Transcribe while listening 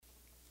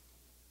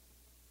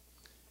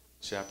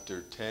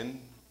chapter 10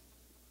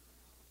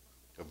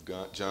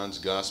 of John's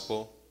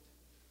Gospel.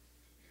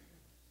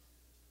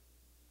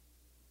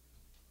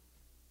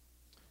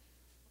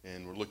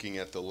 And we're looking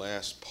at the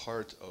last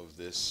part of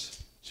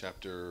this,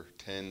 chapter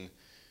 10,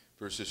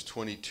 verses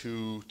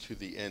 22 to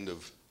the end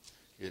of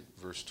it,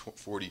 verse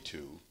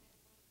 42.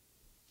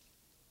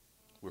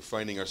 We're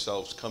finding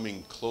ourselves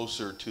coming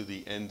closer to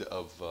the end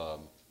of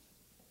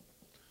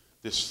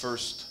this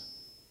first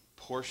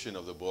portion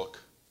of the book,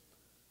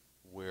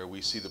 where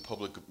we see the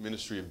public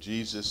ministry of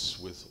Jesus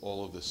with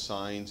all of the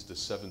signs, the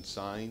 7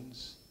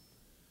 signs.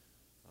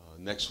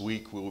 Next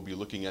week we will be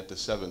looking at the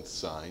 7th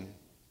sign,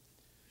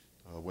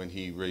 when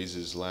he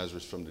raises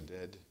Lazarus from the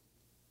dead.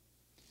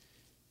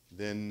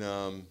 Then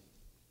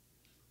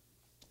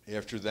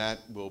after that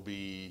will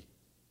be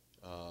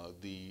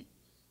the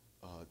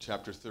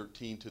chapter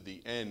 13 to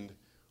the end,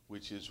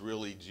 which is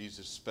really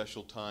Jesus'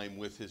 special time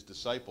with his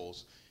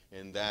disciples,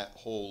 and that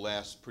whole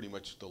pretty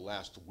much the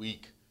last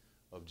week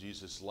of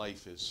Jesus'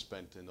 life is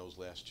spent in those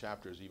last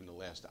chapters. Even the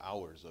last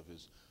hours of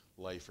his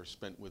life are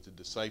spent with the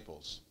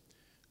disciples.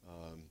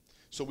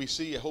 So we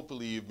see,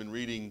 hopefully you've been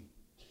reading,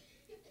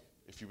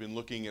 if you've been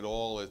looking at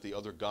all at the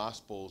other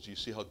Gospels, you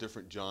see how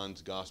different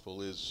John's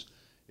Gospel is.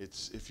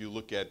 If you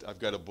look at, I've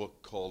got a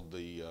book called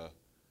the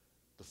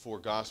 4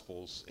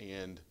 Gospels,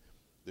 and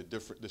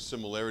the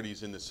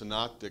similarities in the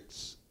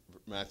synoptics,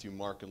 Matthew,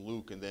 Mark, and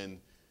Luke, and then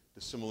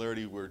the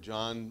similarity where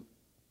John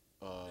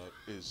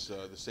is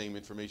the same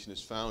information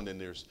is found, and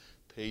there's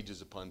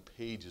pages upon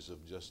pages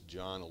of just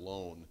John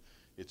alone.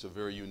 It's a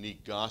very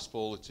unique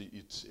gospel.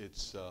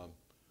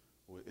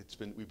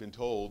 We've been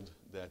told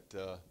that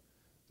the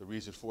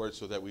reason for it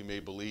so that we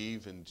may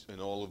believe, and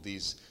all of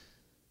these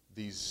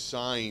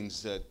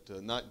signs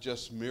that not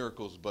just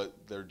miracles,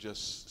 but they're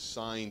just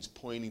signs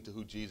pointing to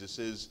who Jesus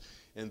is,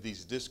 and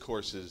these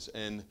discourses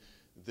and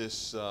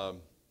this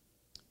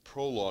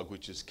prologue,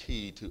 which is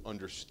key to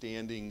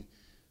understanding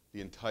the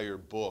entire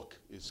book,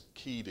 is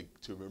key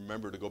to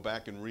remember to go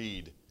back and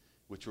read,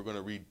 which we're going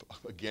to read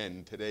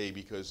again today,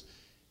 because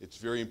it's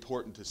very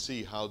important to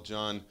see how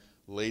John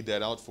laid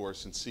that out for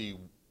us and see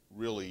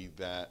really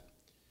that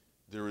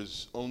there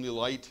is only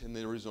light and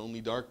there is only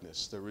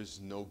darkness. There is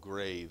no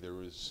gray.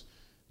 There is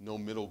no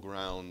middle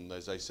ground.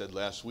 As I said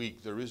last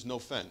week, there is no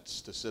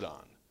fence to sit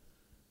on.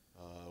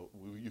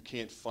 You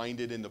can't find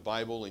it in the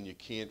Bible, and you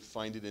can't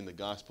find it in the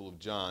Gospel of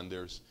John.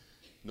 There's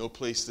no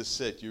place to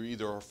sit. You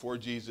either are for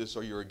Jesus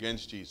or you're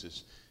against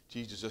Jesus.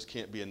 Jesus just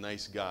can't be a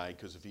nice guy,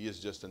 because if he is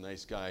just a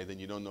nice guy, then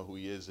you don't know who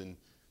he is, and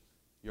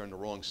you're on the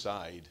wrong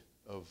side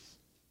of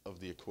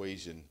the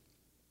equation.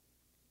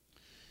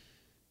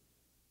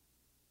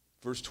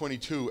 Verse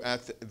 22,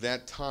 at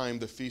that time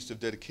the Feast of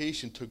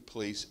Dedication took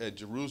place at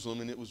Jerusalem,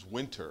 and it was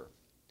winter.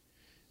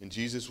 And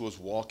Jesus was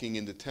walking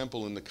in the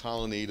temple in the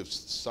colonnade of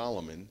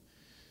Solomon.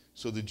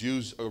 So the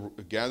Jews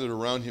gathered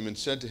around him and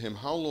said to him,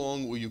 "How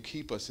long will you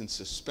keep us in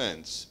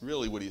suspense?"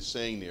 Really what he's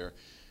saying there,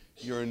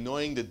 you're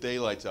annoying the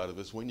daylights out of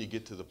us when you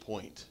get to the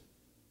point.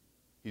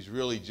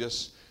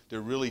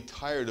 They're really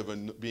tired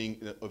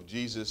of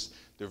Jesus.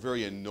 They're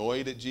very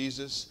annoyed at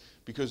Jesus,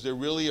 because they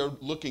really are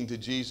looking to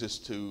Jesus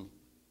to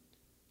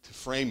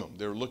frame him.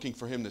 They're looking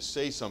for him to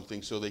say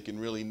something so they can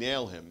really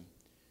nail him.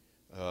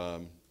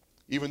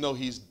 Even though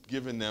he's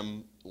given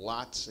them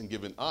lots and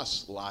given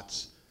us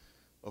lots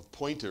of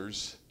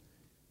pointers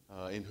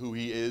in who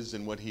he is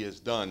and what he has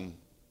done,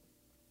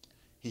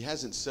 he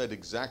hasn't said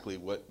exactly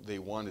what they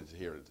wanted to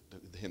hear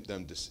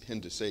him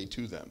to say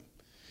to them.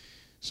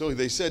 So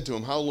they said to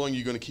him, "How long are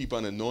you going to keep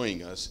on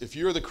annoying us? If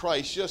you're the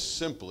Christ, just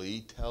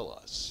simply tell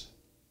us."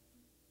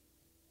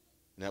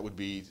 And that would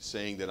be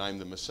saying that I'm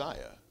the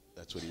Messiah.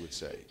 That's what he would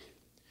say.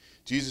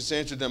 Jesus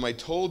answered them, "I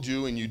told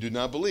you, and you do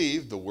not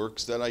believe. The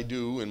works that I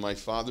do in my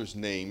Father's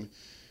name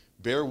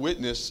bear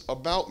witness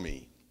about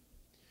me.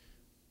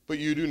 But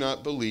you do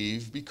not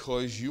believe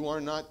because you are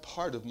not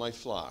part of my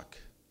flock.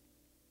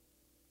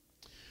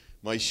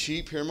 My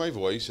sheep hear my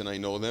voice, and I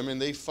know them,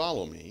 and they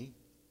follow me.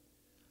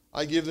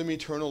 I give them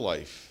eternal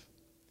life,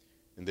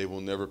 and they will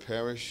never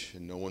perish,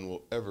 and no one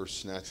will ever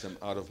snatch them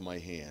out of my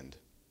hand.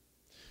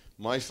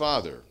 My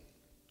Father,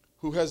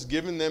 who has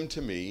given them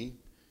to me,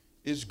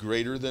 is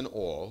greater than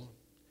all,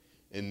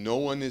 and no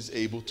one is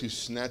able to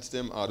snatch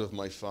them out of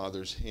my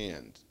Father's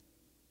hand.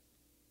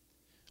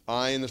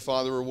 I and the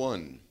Father are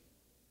one."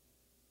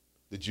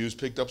 The Jews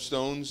picked up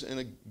stones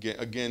and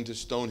again to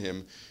stone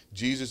him.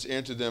 Jesus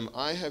answered them,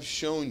 "I have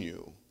shown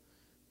you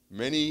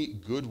many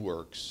good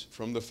works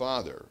from the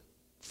Father.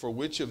 For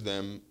which of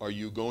them are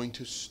you going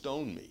to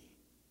stone me?"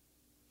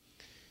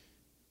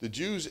 The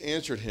Jews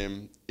answered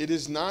him, "It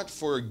is not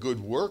for a good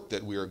work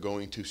that we are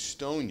going to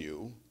stone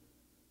you,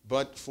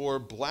 but for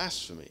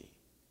blasphemy,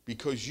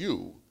 because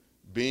you,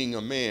 being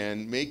a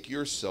man, make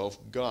yourself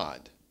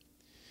God."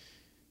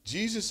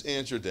 Jesus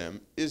answered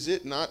them, "Is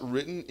it not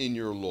written in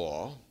your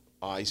law,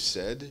 I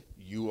said,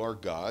 you are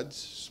gods,"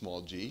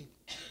 small g.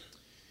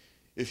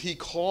 If he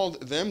called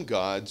them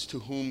gods to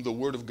whom the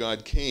word of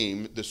God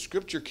came, the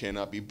scripture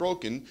cannot be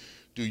broken.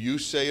 Do you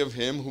say of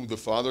him whom the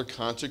Father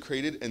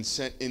consecrated and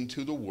sent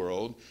into the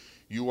world,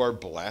 You are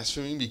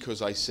blaspheming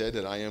because I said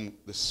that I am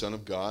the Son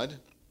of God?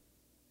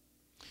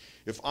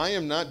 If I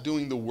am not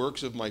doing the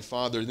works of my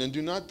Father, then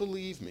do not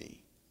believe me.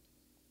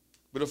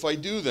 But if I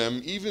do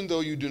them, even though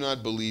you do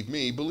not believe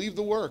me, believe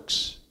the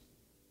works,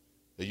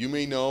 that you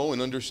may know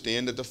and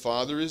understand that the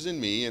Father is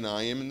in me and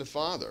I am in the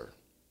Father.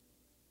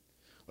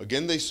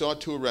 Again they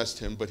sought to arrest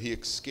him, but he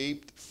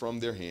escaped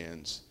from their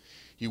hands.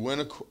 He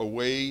went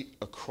away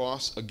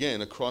across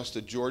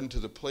the Jordan to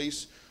the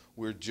place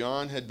where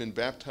John had been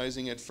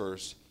baptizing at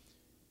first,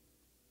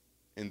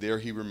 and there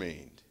he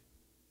remained.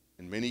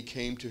 And many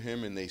came to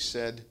him, and they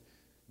said,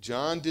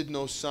 John did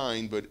no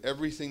sign, but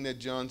everything that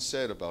John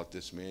said about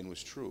this man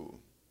was true.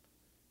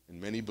 And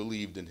many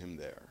believed in him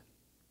there.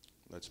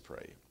 Let's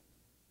pray.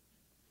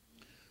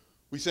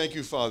 We thank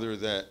you, Father,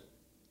 that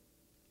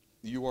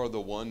you are the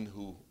one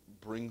who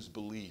brings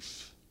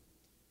belief.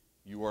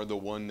 You are the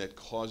one that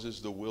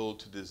causes the will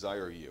to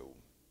desire you.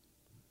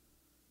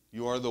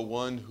 You are the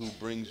one who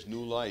brings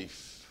new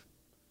life.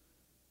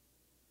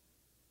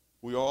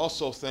 We are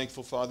also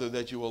thankful, Father,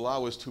 that you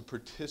allow us to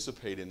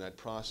participate in that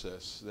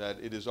process, that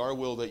it is our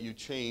will that you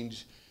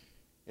change,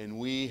 and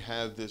we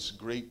have this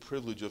great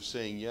privilege of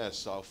saying,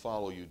 yes, I'll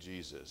follow you,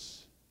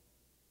 Jesus.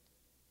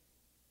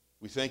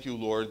 We thank you,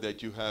 Lord,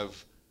 that you have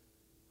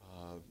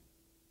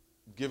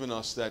given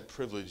us that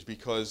privilege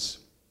because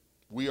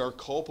we are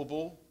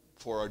culpable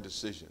for our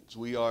decisions.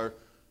 We are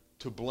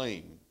to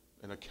blame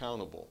and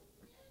accountable.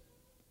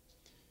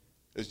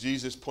 As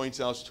Jesus points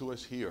out to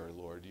us here,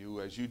 Lord,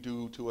 as you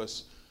do to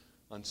us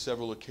on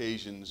several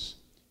occasions,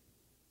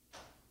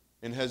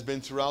 and has been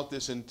throughout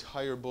this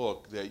entire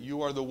book, that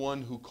you are the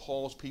one who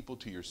calls people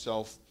to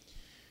yourself.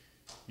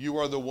 You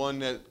are the one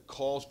that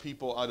calls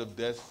people out of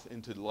death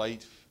into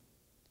light.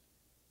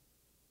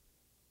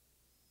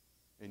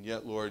 And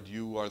yet, Lord,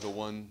 you are the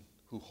one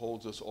who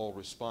holds us all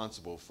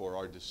responsible for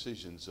our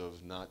decisions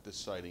of not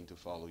deciding to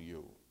follow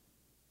you.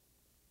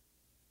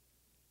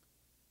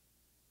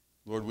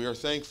 Lord, we are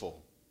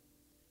thankful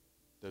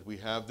that we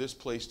have this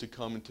place to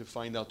come and to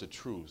find out the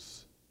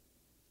truth.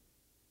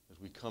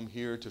 As we come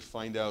here to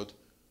find out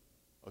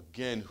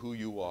again who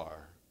you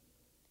are,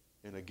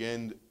 and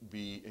again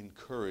be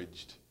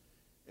encouraged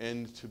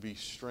and to be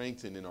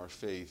strengthened in our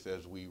faith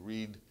as we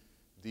read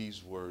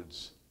these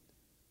words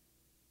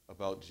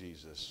about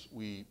Jesus.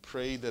 We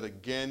pray that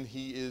again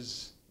he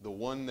is the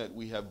one that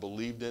we have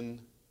believed in.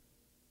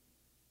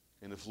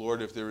 And if,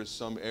 Lord, if there is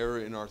some error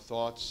in our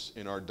thoughts,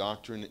 in our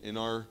doctrine, in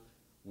our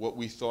what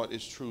we thought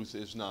is truth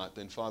is not,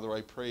 then, Father,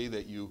 I pray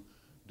that you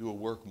do a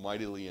work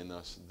mightily in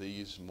us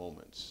these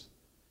moments.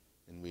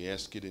 And we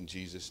ask it in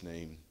Jesus'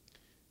 name.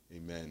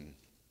 Amen.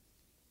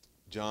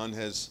 John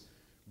has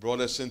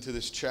brought us into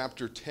this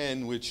chapter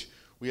 10, which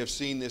we have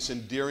seen this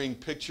endearing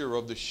picture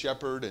of the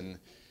shepherd. And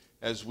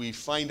as we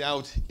find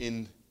out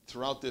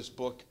throughout this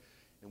book,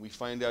 and we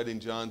find out in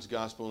John's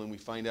gospel, and we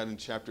find out in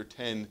chapter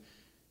 10,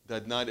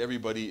 that not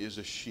everybody is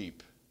a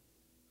sheep.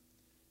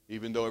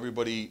 Even though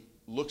everybody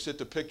looks at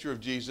the picture of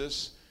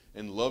Jesus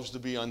and loves to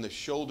be on the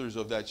shoulders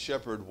of that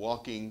shepherd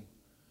walking,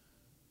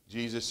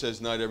 Jesus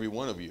says, not every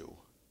one of you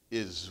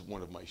is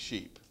one of my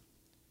sheep.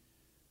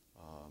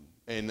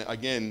 And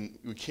again,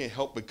 we can't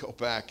help but go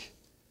back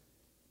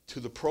to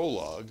the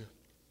prologue,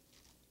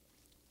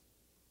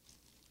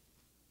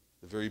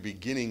 the very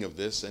beginning of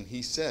this, and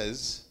he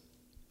says,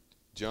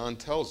 John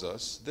tells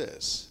us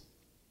this.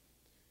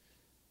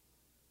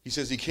 He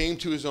says, he came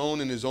to his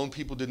own, and his own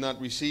people did not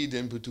receive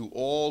him, but to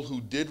all who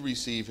did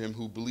receive him,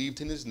 who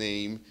believed in his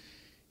name,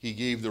 he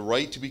gave the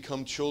right to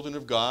become children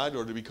of God,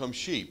 or to become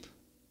sheep.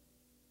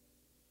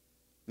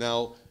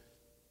 Now,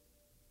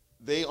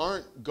 they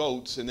aren't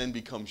goats and then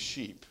become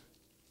sheep.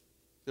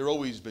 They've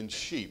always been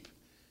sheep.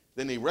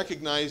 Then they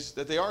recognize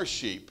that they are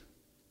sheep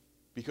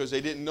because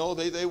they didn't know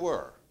they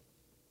were.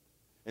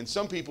 And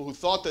some people who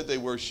thought that they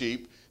were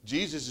sheep,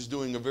 Jesus is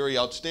doing a very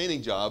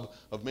outstanding job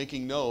of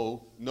making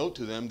note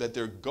to them that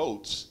they're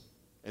goats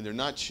and they're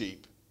not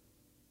sheep.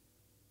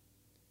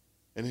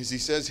 And as he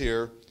says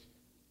here,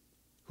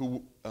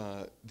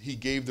 he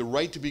gave the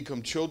right to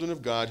become children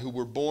of God, who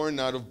were born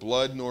not of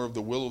blood, nor of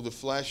the will of the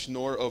flesh,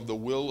 nor of the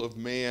will of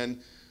man,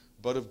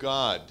 but of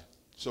God.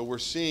 So we're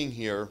seeing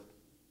here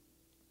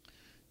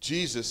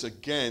Jesus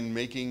again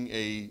making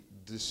a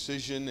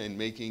decision and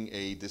making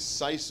a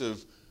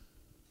decisive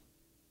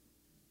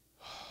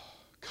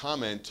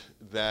comment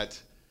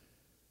that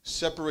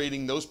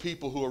separating those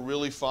people who are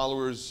really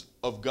followers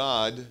of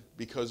God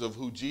because of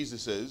who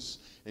Jesus is,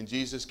 and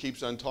Jesus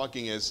keeps on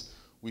talking, as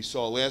we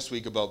saw last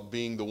week, about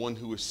being the one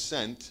who is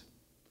sent,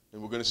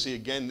 and we're going to see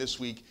again this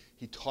week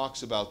he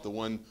talks about the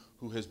one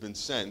who has been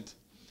sent.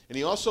 And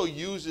he also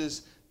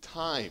uses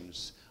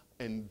times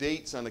and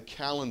dates on a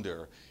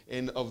calendar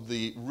and of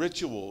the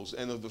rituals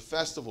and of the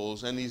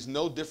festivals, and he's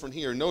no different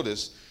here.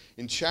 Notice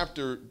in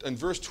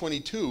verse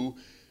 22,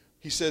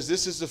 he says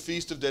this is the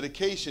Feast of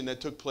Dedication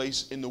that took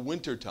place in the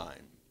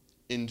wintertime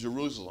in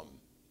Jerusalem.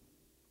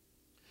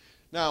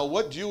 Now,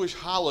 what Jewish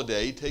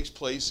holiday takes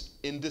place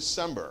in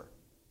December?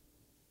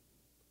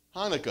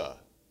 Hanukkah.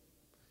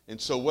 And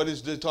so what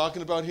is he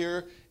talking about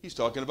here? He's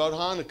talking about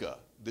Hanukkah,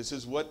 This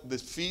is what the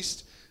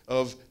Feast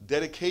of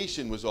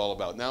Dedication was all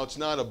about. Now, it's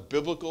not a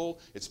biblical,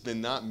 it's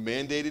been not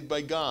mandated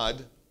by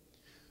God.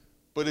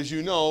 But as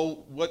you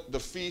know, what the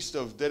Feast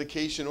of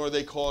Dedication, or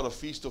they call it a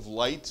Feast of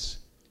Lights,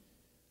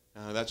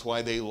 that's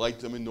why they light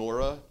the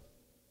menorah.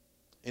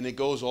 And it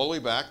goes all the way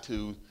back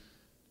to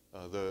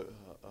the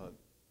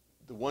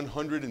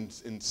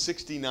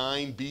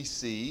 169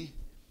 BC,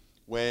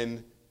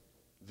 when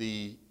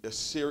the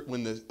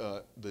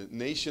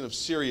nation of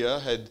Syria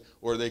had,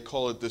 or they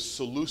call it the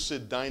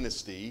Seleucid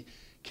dynasty,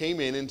 came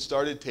in and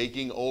started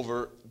taking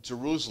over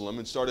Jerusalem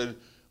and started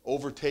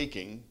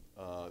overtaking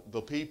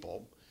the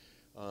people.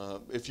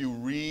 If you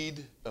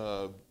read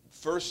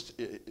first,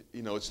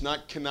 it's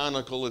not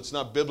canonical, it's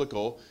not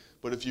biblical,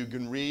 but if you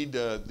can read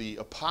the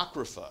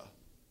Apocrypha,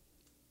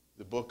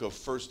 the book of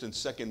 1st and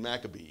 2nd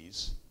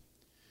Maccabees,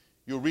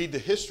 you'll read the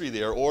history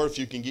there, or if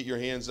you can get your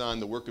hands on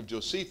the work of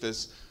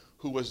Josephus,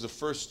 who was the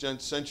 1st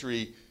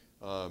century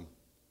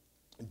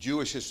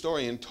Jewish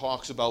historian,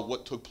 talks about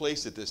what took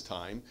place at this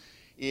time.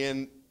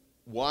 And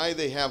why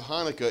they have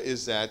Hanukkah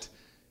is that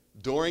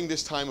during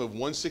this time of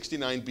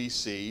 169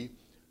 BC,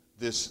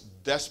 this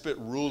despot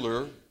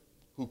ruler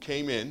who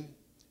came in,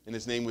 and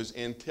his name was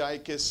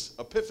Antiochus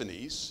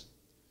Epiphanes,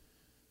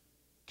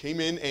 came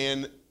in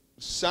and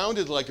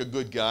sounded like a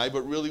good guy,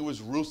 but really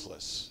was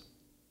ruthless.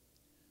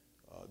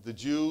 The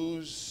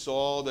Jews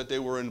saw that they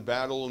were in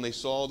battle, and they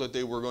saw that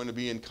they were going to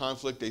be in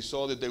conflict. They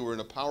saw that they were in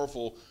a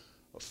powerful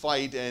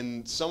fight,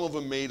 and some of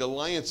them made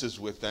alliances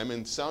with them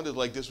and sounded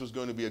like this was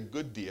going to be a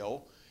good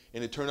deal,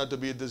 and it turned out to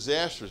be a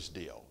disastrous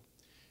deal.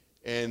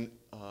 And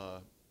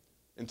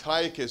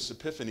Antiochus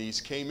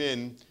Epiphanes came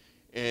in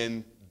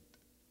and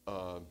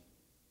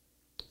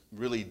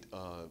really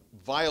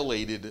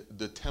violated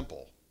the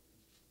temple,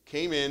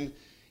 came in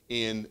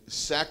and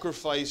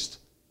sacrificed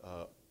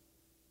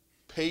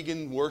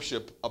pagan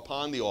worship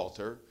upon the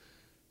altar,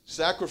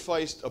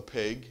 sacrificed a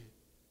pig,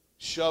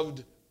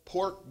 shoved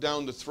pork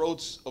down the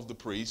throats of the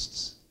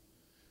priests.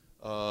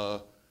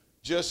 And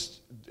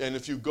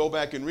if you go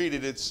back and read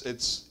it,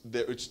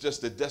 it's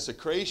just a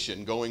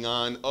desecration going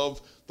on of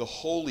the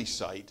holy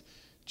site.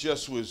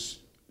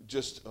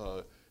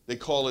 They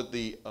call it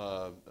the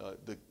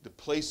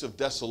place of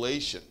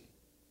desolation.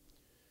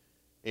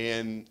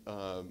 And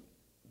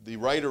the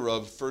writer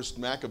of 1st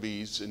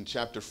Maccabees in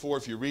chapter 4,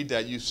 if you read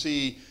that, you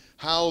see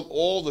how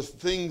all the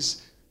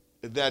things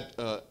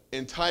that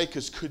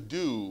Antiochus could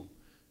do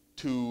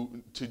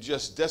to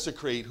just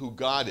desecrate who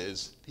God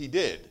is, he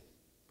did.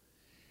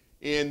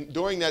 And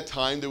during that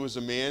time, there was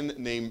a man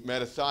named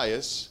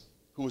Mattathias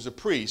who was a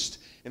priest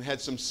and had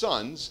some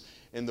sons.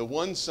 And the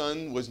one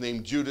son was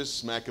named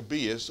Judas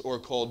Maccabeus, or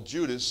called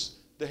Judas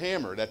the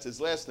Hammer. That's his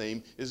last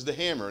name, is the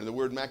Hammer. And the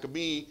word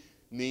Maccabee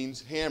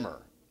means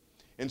hammer.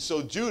 And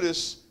so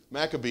Judas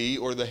Maccabee,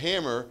 or the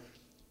Hammer,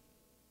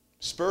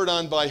 spurred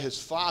on by his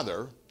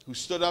father, who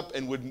stood up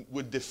and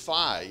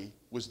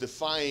was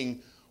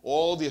defying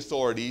all the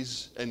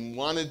authorities and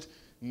wanted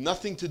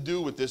nothing to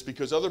do with this,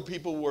 because other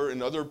people were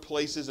in other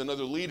places and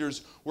other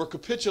leaders were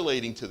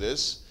capitulating to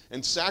this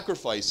and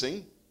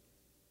sacrificing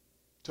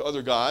to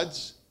other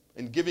gods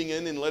and giving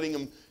in and letting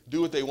them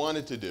do what they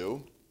wanted to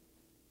do.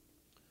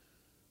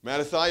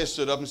 Mattathias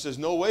stood up and says,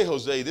 "No way,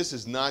 Jose, this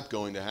is not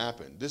going to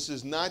happen. This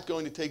is not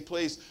going to take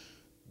place.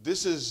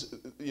 This is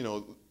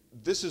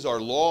our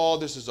law,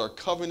 this is our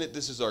covenant,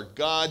 this is our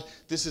God,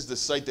 this is the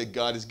site that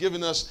God has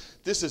given us,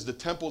 this is the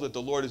temple that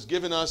the Lord has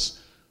given us.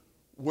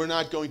 We're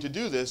not going to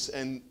do this,"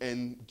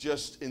 and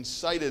just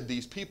incited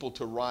these people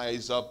to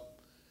rise up,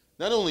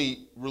 not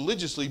only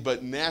religiously,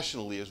 but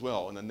nationally as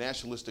well, in a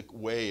nationalistic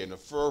way and a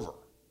fervor.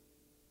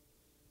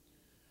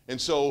 And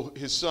so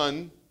his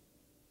son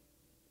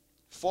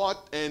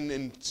fought, and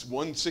in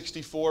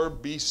 164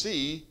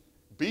 BC,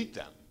 beat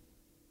them,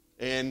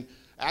 and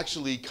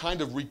actually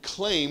kind of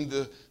reclaimed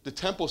the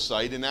temple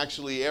site, and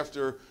actually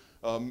after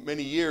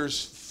many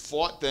years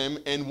fought them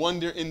and won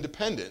their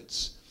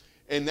independence.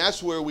 And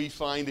that's where we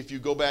find, if you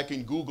go back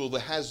and Google, the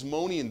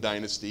Hasmonean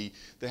dynasty.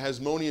 The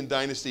Hasmonean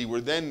dynasty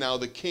were then now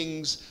the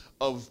kings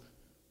of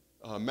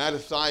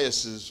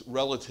Mattathias'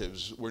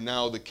 relatives, were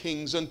now the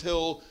kings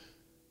until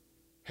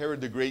Herod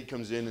the Great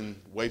comes in and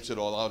wipes it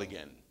all out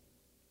again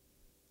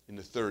in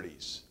the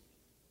 30s.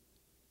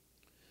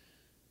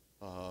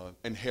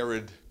 And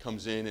Herod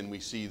comes in, and we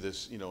see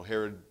this,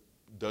 Herod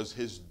does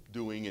his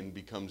doing and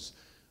becomes,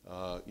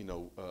 a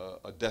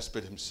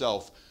despot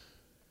himself.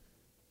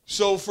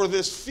 So for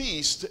this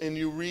feast, and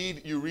you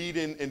read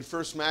in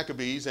 1st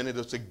Maccabees, and it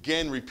is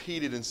again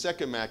repeated in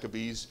 2nd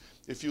Maccabees.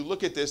 If you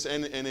look at this,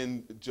 and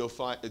in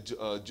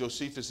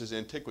Josephus'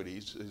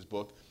 Antiquities, his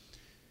book,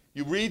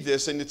 you read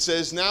this, and it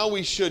says, "Now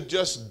we should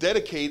just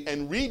dedicate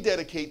and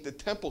rededicate the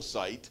temple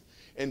site,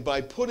 and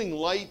by putting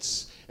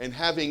lights and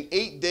having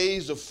 8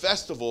 days of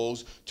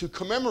festivals to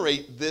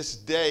commemorate this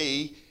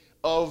day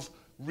of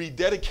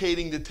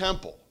rededicating the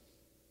temple."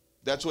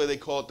 That's why they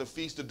call it the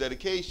Feast of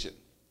Dedication.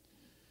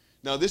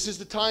 Now, this is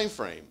the time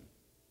frame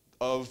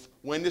of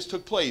when this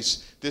took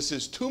place. This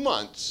is 2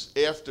 months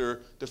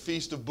after the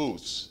Feast of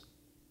Booths.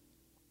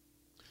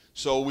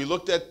 So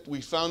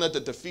we found out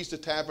that the Feast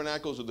of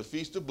Tabernacles or the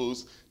Feast of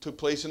Booths took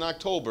place in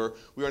October.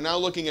 We are now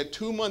looking at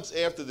 2 months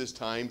after this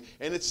time,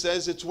 and it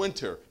says it's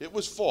winter. It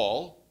was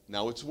fall,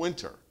 now it's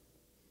winter.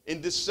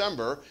 In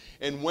December,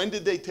 and when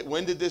did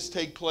this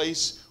take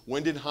place?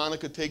 When did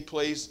Hanukkah take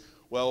place?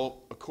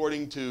 Well,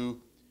 according to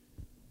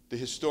the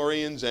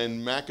historians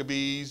and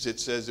Maccabees, it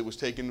says it was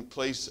taking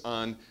place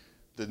on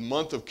the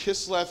month of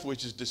Kislev,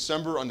 which is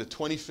December, on the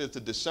 25th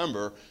of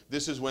December.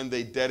 This is when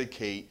they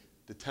dedicate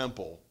the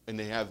temple, and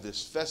they have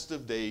this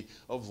festive day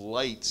of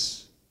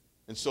lights.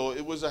 And so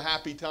it was a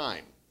happy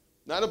time.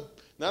 Not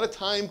a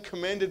time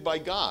commanded by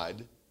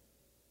God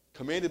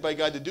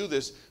to do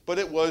this, but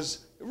it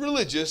was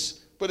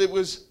religious, but it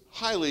was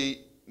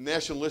highly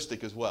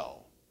nationalistic as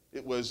well.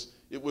 It was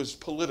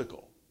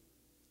political,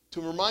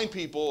 to remind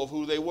people of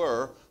who they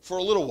were for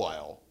a little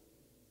while.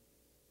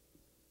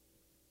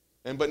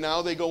 But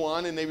now they go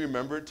on and they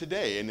remember it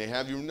today. And they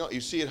have, you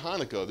see at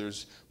Hanukkah,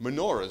 there's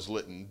menorahs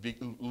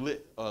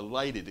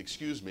lighted,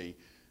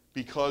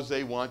 because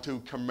they want to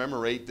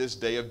commemorate this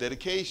day of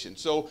dedication.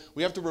 So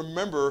we have to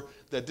remember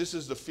that this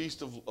is the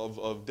feast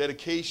of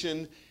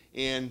dedication.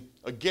 And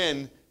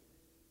again,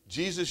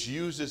 Jesus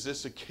uses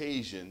this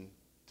occasion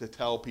to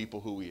tell people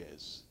who he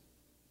is.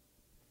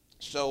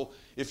 So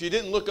if you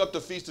didn't look up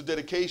the Feast of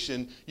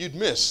Dedication, you'd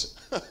miss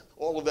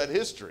all of that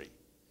history.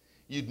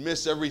 You'd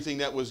miss everything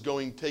that was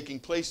taking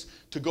place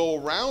to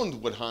go around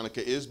what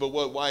Hanukkah is, but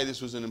why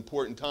this was an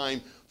important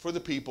time for the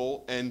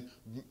people. And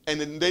they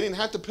didn't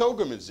have to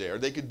pilgrimage there.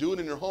 They could do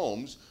it in their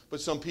homes, but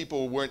some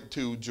people went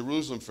to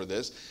Jerusalem for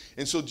this.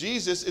 And so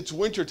Jesus, it's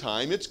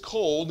wintertime, it's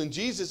cold, and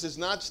Jesus is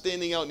not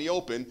standing out in the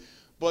open,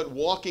 but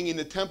walking in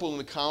the temple in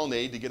the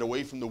colonnade to get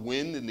away from the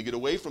wind and to get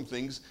away from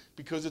things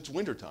because it's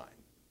wintertime.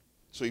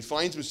 So he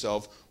finds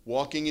himself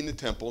walking in the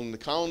temple, in the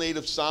colonnade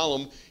of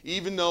Solomon.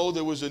 Even though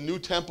there was a new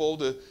temple,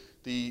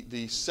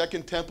 the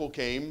second temple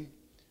came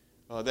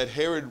that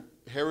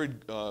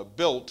Herod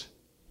built,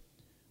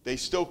 they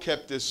still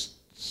kept this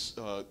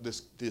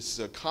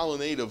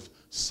colonnade of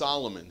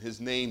Solomon,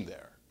 his name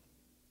there.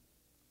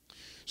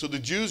 So the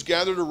Jews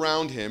gathered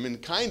around him,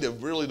 and kind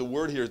of, really the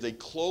word here is they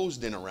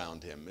closed in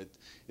around him.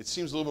 It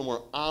seems a little bit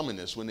more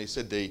ominous when they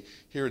said they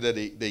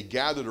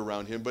gathered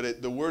around him,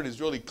 but the word is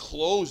really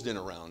closed in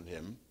around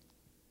him,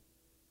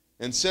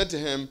 and said to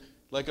him,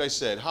 like I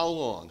said, how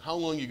long? How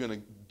long are you going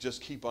to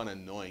just keep on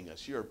annoying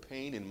us? You're a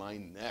pain in my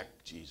neck,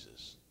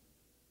 Jesus.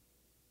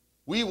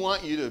 We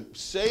want you to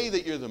say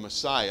that you're the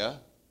Messiah.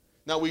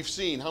 Now we've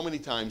seen how many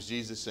times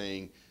Jesus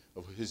saying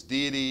of his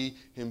deity,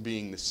 him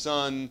being the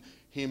Son,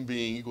 him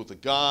being equal to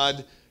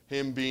God,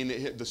 him being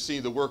to see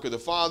the work of the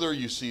Father.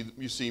 You see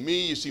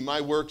me, you see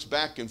my works,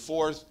 back and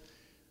forth.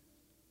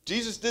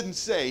 Jesus didn't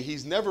say,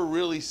 he's never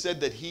really said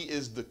that he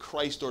is the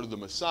Christ or the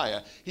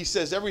Messiah. He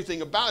says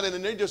everything about it,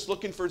 and they're just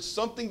looking for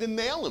something to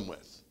nail him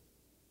with.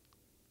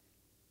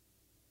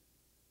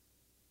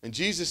 And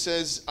Jesus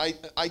says,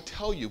 I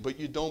tell you, but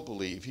you don't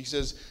believe. He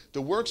says,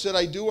 the works that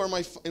I do are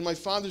in my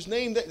Father's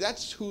name.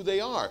 That's who they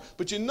are.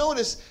 But you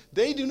notice,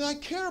 they do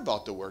not care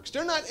about the works.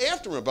 They're not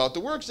after him about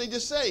the works. They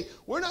just say,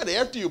 we're not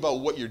after you about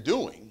what you're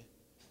doing.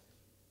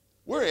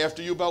 We're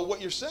after you about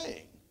what you're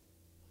saying.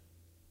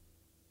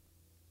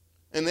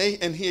 And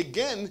he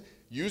again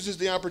uses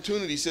the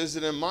opportunity. He says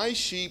that my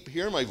sheep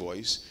hear my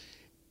voice,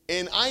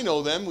 and I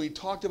know them. We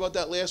talked about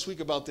that last week,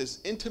 about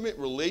this intimate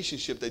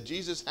relationship that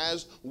Jesus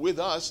has with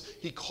us.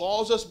 He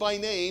calls us by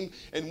name,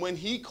 and when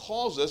he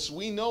calls us,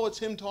 we know it's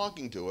him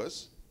talking to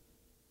us.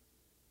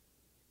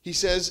 He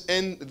says,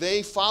 and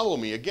they follow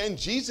me. Again,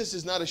 Jesus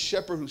is not a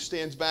shepherd who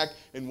stands back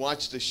and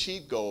watches the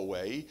sheep go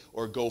away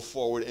or go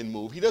forward and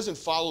move. He doesn't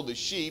follow the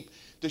sheep.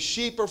 The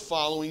sheep are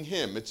following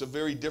him. It's a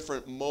very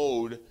different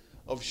mode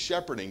of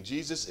shepherding.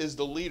 Jesus is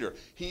the leader.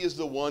 He is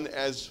the one,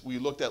 as we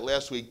looked at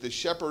last week, the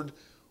shepherd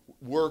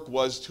work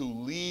was to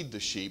lead the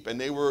sheep, and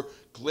they were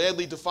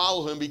gladly to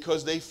follow him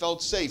because they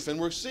felt safe. And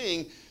we're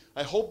seeing,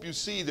 I hope you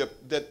see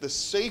that the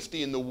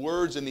safety in the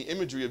words and the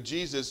imagery of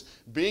Jesus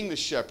being the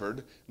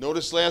shepherd.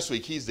 Notice last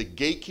week, he's the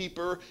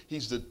gatekeeper,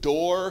 he's the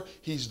door,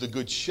 he's the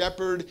good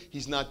shepherd,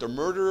 he's not the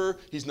murderer,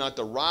 he's not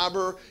the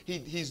robber,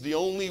 he's the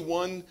only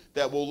one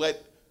that will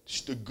let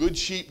the good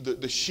sheep,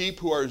 the sheep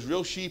who are his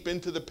real sheep,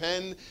 into the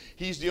pen.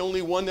 He's the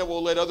only one that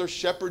will let other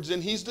shepherds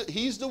in. He's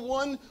the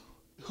one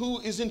who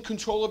is in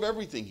control of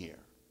everything here.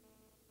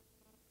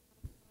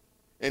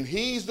 And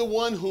he's the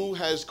one who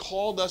has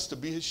called us to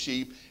be his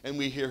sheep, and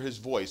we hear his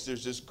voice.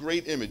 There's this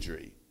great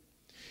imagery.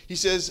 He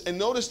says, and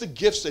notice the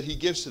gifts that he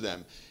gives to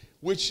them,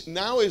 which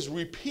now is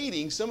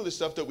repeating some of the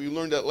stuff that we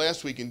learned at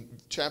last week in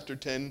chapter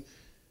 10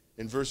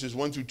 in verses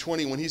 1 through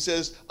 20, when he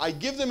says, I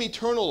give them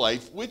eternal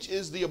life, which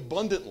is the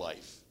abundant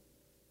life.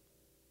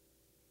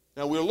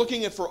 Now, we're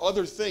looking at for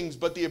other things,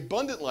 but the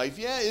abundant life,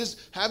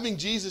 is having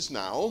Jesus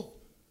now,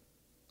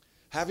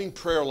 having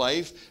prayer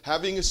life,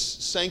 having a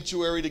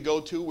sanctuary to go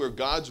to where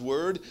God's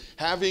word,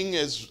 having,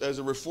 as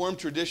a Reformed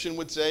tradition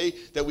would say,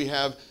 that we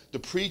have the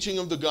preaching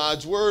of the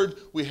God's word,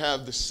 we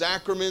have the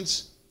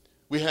sacraments,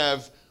 we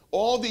have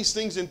all these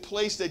things in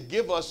place that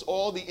give us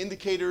all the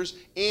indicators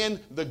and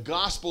the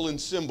gospel and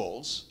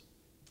symbols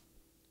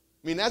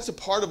I mean, that's a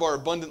part of our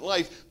abundant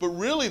life, but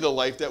really the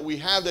life that we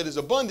have that is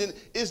abundant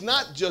is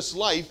not just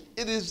life,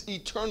 it is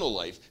eternal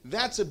life.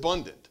 That's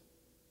abundant.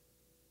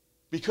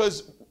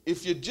 Because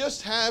if you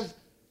don't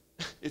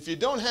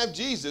have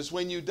Jesus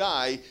when you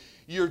die,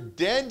 you're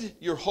dead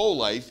your whole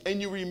life,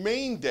 and you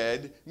remain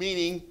dead,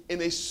 meaning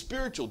in a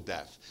spiritual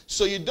death.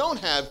 So you don't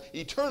have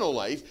eternal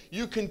life,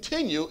 you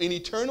continue in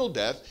eternal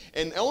death,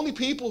 and only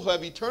people who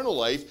have eternal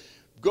life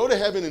go to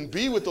heaven and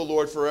be with the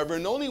Lord forever,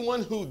 and only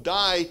one who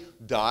die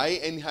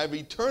and have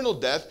eternal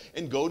death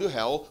and go to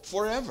hell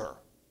forever.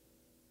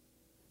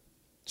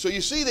 So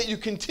you see that you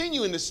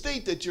continue in the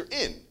state that you're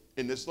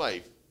in this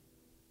life,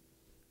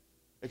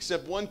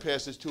 except one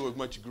passes to a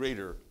much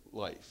greater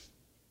life.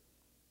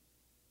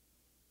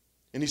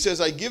 And he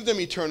says, I give them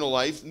eternal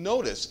life.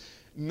 Notice,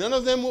 none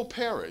of them will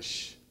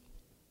perish.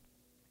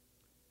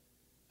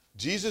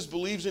 Jesus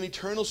believes in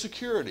eternal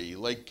security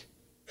like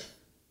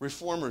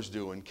Reformers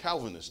do and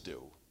Calvinists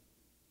do.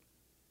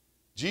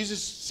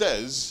 Jesus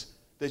says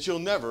that you'll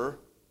never,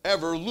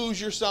 ever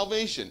lose your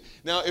salvation.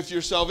 Now, if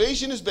your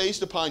salvation is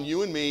based upon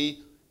you and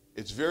me,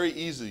 it's very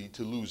easy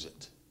to lose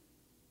it.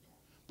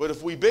 But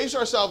if we base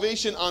our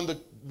salvation on the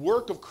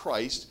work of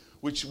Christ,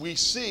 which we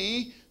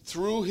see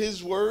through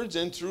his words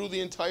and through the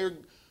entire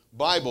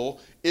Bible,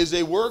 is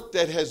a work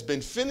that has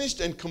been finished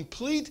and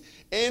complete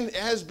and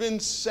has been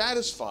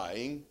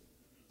satisfying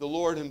the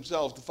Lord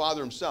himself, the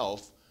Father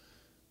himself,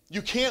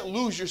 you can't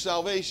lose your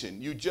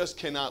salvation. You just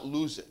cannot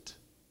lose it.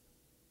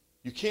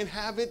 You can't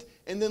have it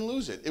and then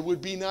lose it. It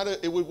would be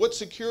what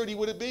security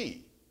would it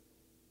be?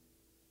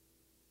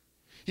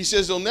 He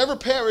says they'll never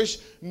perish,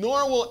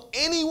 nor will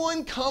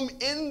anyone come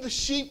in the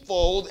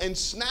sheepfold and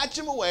snatch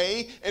them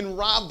away and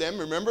rob them.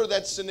 Remember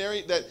that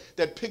scenario,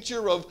 that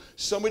picture of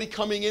somebody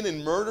coming in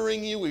and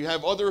murdering you? We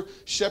have other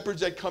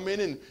shepherds that come in,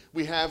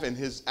 and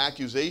his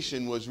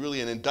accusation was really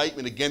an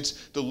indictment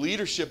against the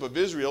leadership of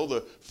Israel,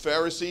 the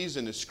Pharisees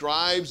and the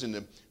scribes and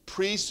the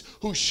priests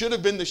who should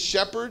have been the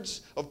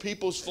shepherds of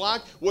people's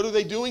flock. What are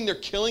they doing? They're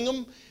killing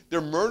them. They're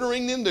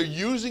murdering them. They're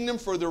using them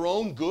for their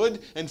own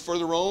good and for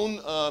their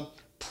own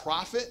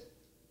profit.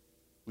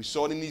 We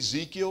saw it in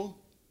Ezekiel.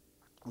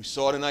 We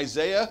saw it in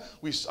Isaiah.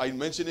 I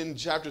mentioned in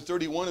chapter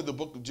 31 of the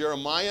book of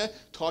Jeremiah,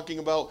 talking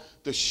about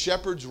the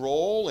shepherd's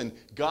role and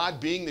God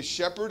being the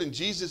shepherd, and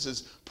Jesus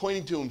is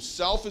pointing to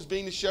himself as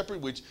being the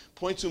shepherd, which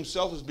points to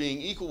himself as being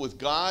equal with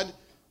God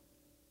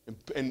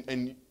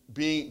and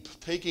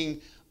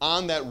taking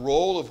on that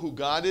role of who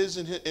God is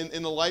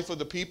in the life of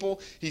the people.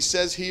 He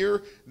says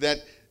here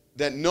that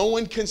no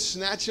one can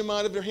snatch him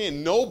out of your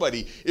hand.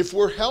 Nobody. If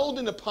we're held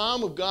in the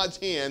palm of God's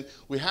hand,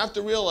 we have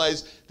to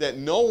realize that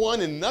no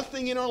one and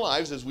nothing in our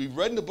lives, as we've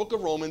read in the book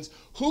of Romans,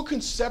 who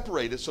can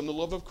separate us from the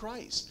love of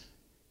Christ?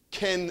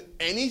 Can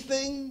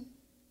anything?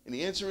 And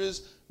the answer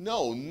is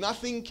no,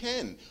 nothing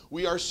can.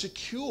 We are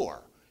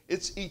secure.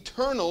 It's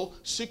eternal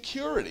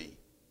security,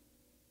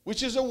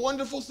 which is a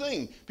wonderful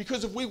thing.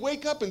 Because if we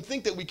wake up and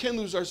think that we can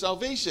lose our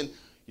salvation,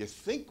 you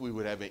think we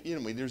would have,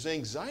 there's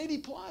anxiety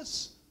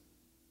plus.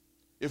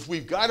 If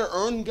we've got to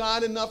earn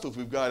God enough, if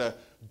we've got to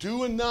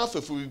do enough,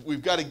 if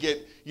we've got to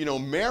get,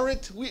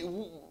 merit,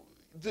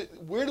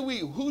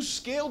 whose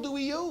scale do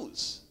we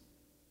use?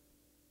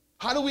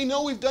 How do we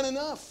know we've done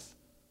enough?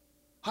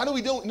 How do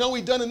we know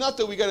we've done enough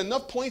that we got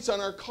enough points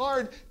on our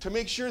card to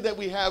make sure that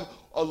we have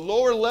a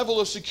lower level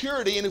of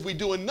security, and if we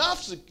do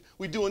enough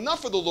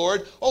for the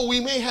Lord, we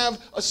may have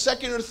a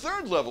second or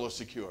third level of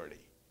security.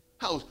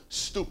 How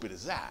stupid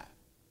is that?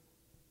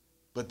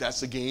 But that's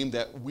the game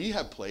that we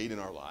have played in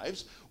our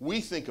lives. We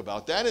think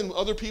about that, and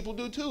other people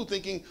do too,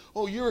 thinking,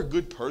 oh, you're a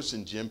good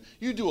person, Jim.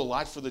 You do a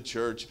lot for the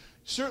church.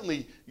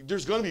 Certainly,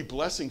 there's going to be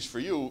blessings for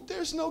you.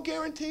 There's no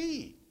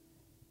guarantee.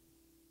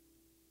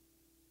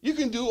 You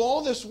can do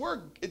all this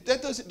work.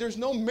 There's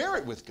no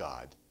merit with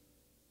God.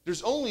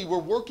 We're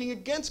working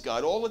against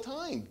God all the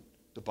time,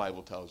 the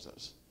Bible tells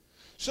us.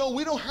 So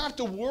we don't have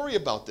to worry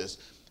about this.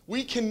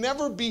 We can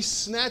never be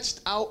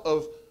snatched out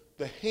of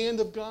the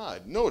hand of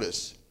God.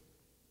 Notice,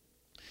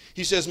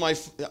 he says, my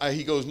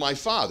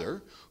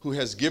Father, who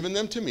has given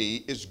them to me,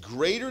 is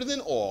greater than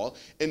all,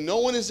 and no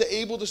one is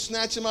able to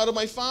snatch them out of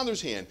my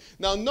Father's hand.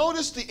 Now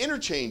notice the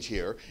interchange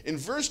here. In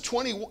verse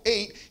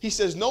 28, he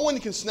says, no one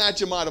can snatch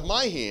them out of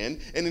my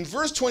hand. And in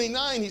verse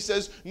 29, he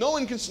says, no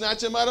one can snatch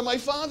them out of my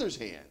Father's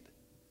hand.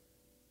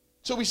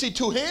 So we see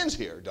two hands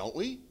here, don't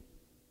we?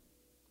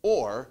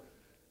 Or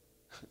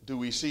do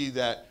we see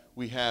that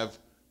we have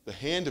the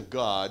hand of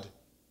God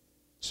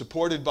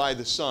supported by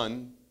the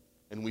Son,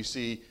 and we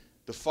see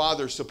the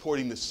Father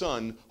supporting the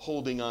Son,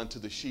 holding on to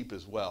the sheep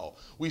as well.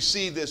 We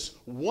see this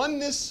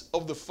oneness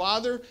of the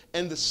Father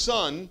and the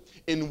Son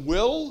in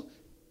will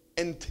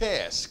and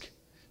task,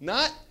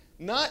 not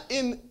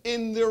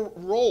in their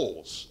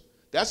roles.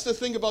 That's the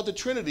thing about the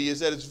Trinity, is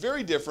that it's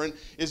very different,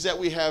 is that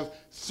we have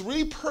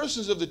three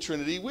persons of the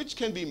Trinity, which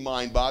can be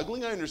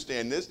mind-boggling, I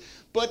understand this,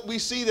 but we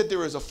see that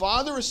there is a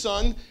Father, a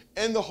Son,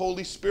 and the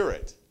Holy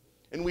Spirit.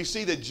 And we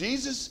see that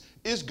Jesus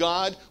is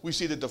God, we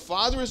see that the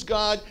Father is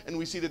God, and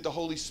we see that the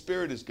Holy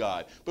Spirit is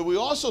God. But we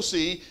also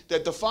see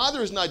that the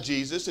Father is not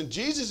Jesus, and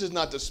Jesus is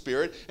not the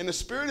Spirit, and the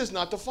Spirit is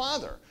not the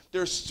Father.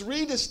 There's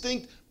three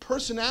distinct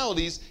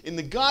personalities in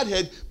the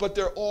Godhead, but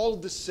they're all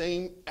the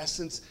same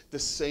essence, the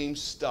same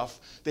stuff.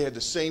 They had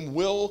the same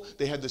will,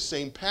 they had the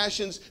same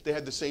passions, they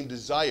had the same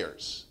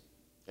desires.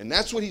 And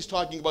that's what he's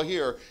talking about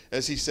here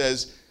as he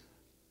says,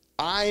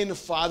 I and the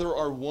Father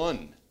are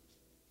one.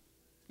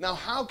 Now,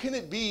 how can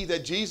it be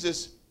that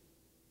Jesus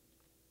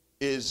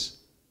is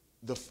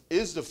the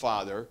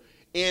Father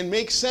and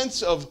makes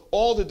sense of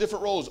all the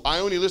different roles? I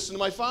only listen to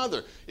my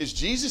Father. Is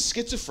Jesus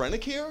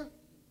schizophrenic here?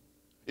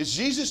 Is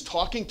Jesus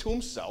talking to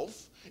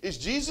himself? Is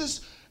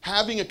Jesus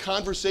having a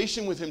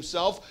conversation with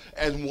himself?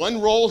 And one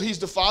role, he's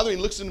the Father, and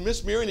he looks in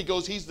the mirror and he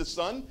goes, he's the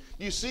Son?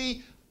 You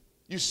see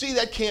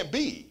that can't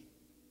be.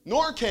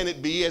 Nor can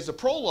it be, as the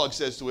prologue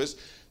says to us,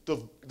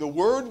 the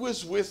Word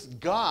was with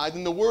God,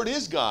 and the Word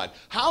is God.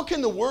 How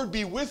can the Word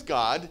be with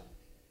God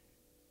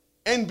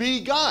and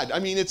be God? I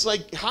mean, it's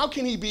like, how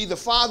can he be the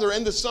Father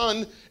and the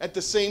Son at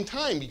the same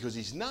time? Because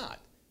he's not.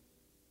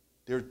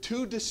 There are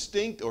two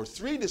distinct or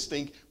three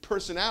distinct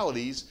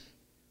personalities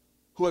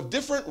who have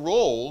different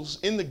roles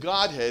in the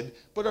Godhead,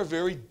 but are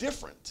very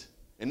different.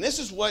 And this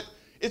is what,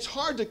 it's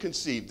hard to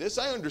conceive this,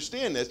 I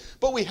understand this,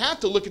 but we have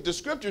to look at the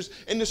Scriptures,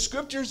 and the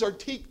Scriptures are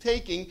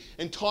taking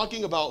and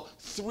talking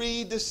about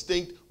three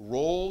distinct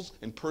roles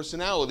and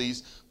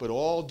personalities, but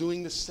all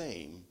doing the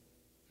same,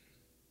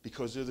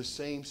 because they're the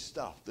same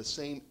stuff, the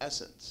same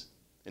essence.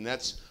 And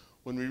that's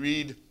when we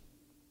read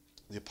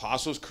the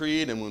Apostles'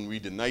 Creed and when we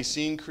read the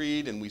Nicene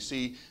Creed and we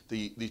see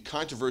the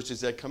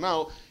controversies that come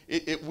out,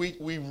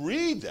 we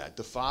read that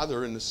the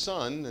Father and the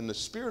Son and the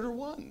Spirit are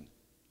one.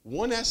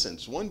 One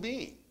essence, one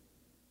being.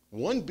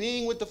 One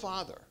being with the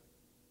Father.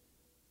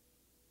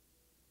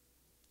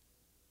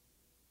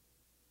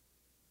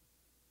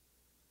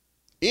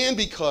 And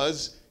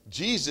because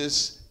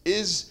Jesus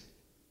is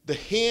the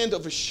hand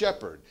of a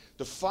shepherd.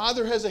 The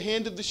Father has a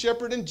hand of the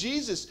shepherd, and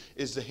Jesus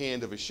is the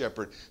hand of a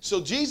shepherd.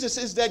 So Jesus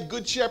is that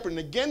good shepherd. And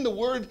again, the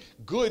word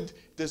good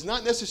does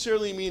not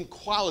necessarily mean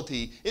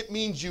quality. It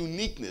means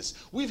uniqueness.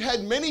 We've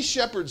had many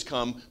shepherds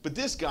come, but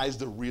this guy's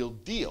the real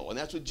deal. And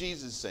that's what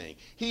Jesus is saying.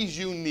 He's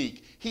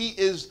unique. He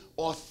is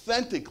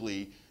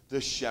authentically the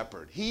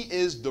shepherd. He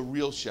is the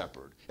real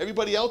shepherd.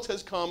 Everybody else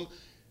has come,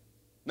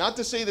 not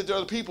to say that there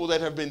are people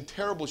that have been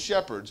terrible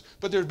shepherds,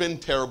 but there have been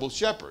terrible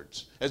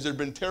shepherds, as there have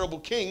been terrible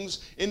kings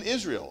in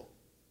Israel.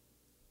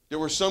 There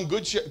were some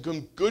good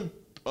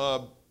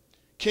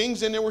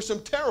kings, and there were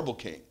some terrible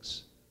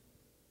kings.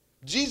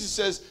 Jesus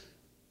says,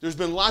 there's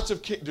been lots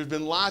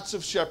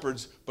of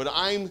shepherds, but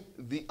I'm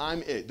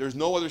it. There's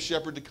no other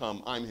shepherd to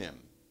come. I'm him.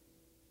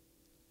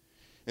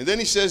 And then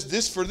he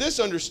says, for this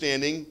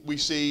understanding, we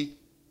see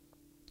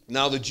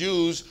now the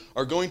Jews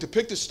are going to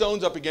pick the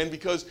stones up again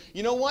because,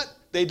 you know what?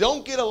 They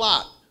don't get a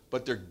lot,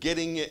 but they're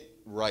getting it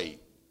right.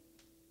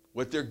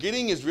 What they're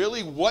getting is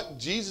really what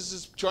Jesus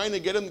is trying to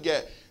get them to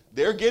get.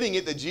 They're getting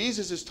it that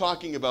Jesus is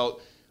talking about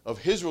of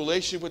his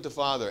relationship with the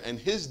Father and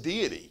his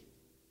deity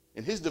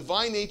and his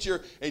divine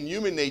nature and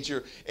human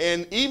nature.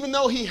 And even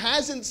though he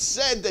hasn't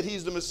said that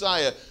he's the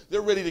Messiah,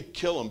 they're ready to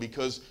kill him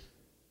because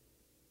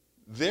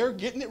they're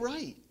getting it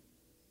right.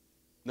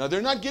 Now,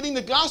 they're not getting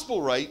the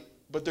gospel right,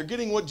 but they're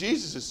getting what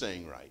Jesus is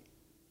saying right.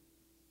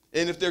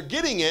 And if they're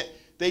getting it,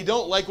 they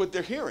don't like what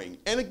they're hearing.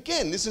 And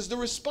again, this is the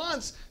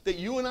response that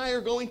you and I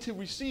are going to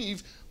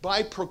receive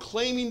by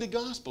proclaiming the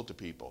gospel to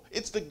people.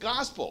 It's the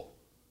gospel,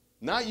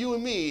 not you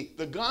and me,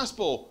 the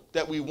gospel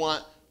that we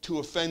want to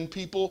offend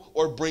people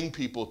or bring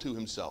people to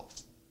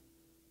himself.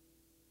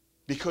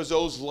 Because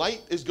those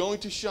light is going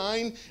to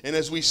shine, and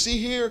as we see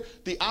here,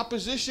 the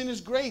opposition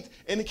is great,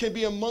 and it can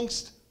be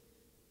amongst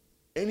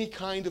any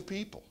kind of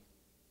people.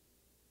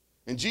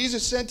 And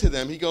Jesus said to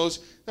them, he goes,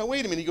 now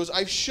wait a minute, he goes,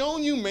 I've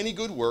shown you many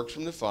good works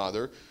from the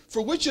Father.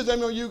 For which of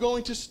them are you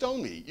going to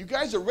stone me? You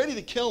guys are ready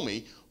to kill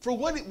me. For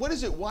what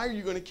is it? Why are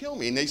you going to kill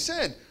me? And they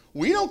said,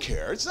 we don't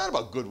care. It's not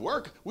about good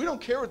work. We don't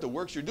care what the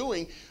works you're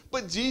doing.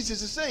 But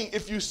Jesus is saying,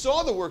 if you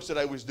saw the works that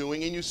I was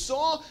doing and you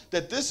saw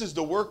that this is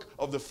the work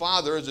of the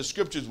Father, as the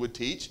Scriptures would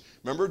teach.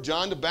 Remember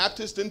John the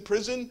Baptist in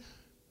prison?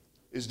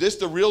 Is this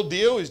the real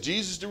deal? Is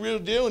Jesus the real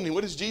deal? And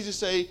what does Jesus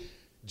say?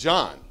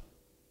 John,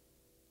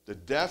 the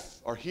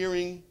deaf are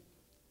hearing,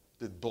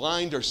 the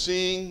blind are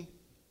seeing,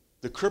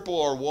 the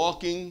cripple are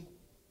walking.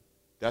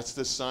 That's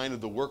the sign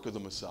of the work of the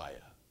Messiah.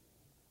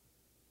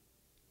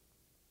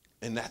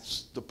 And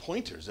that's the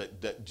pointers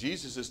that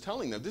Jesus is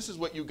telling them. This is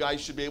what you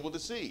guys should be able to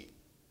see.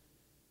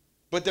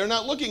 But they're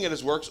not looking at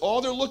his works. All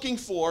they're looking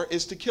for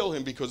is to kill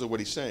him because of what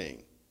he's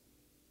saying.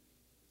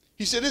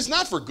 He said, it's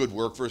not for good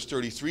work, verse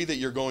 33, that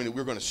we're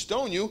going to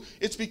stone you.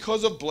 It's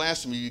because of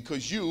blasphemy,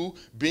 because you,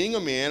 being a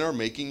man, are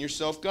making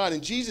yourself God.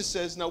 And Jesus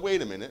says, now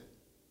wait a minute.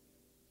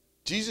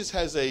 Jesus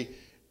has a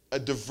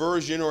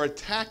diversion or a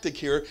tactic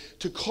here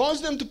to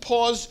cause them to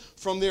pause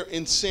from their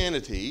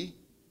insanity.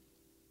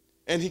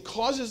 And he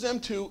causes them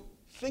to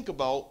think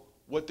about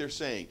what they're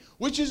saying,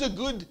 which is a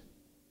good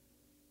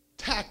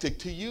tactic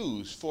to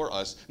use for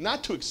us,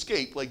 not to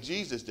escape like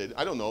Jesus did.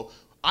 I don't know.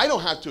 I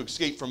don't have to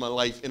escape from my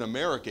life in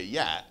America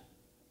yet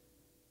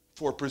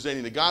for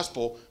presenting the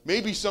gospel.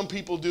 Maybe some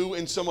people do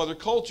in some other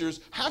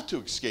cultures have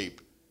to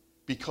escape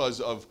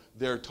because of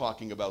their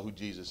talking about who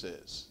Jesus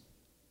is.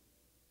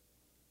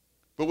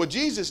 But what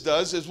Jesus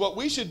does is what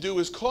we should do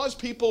is cause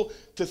people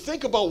to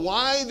think about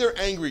why they're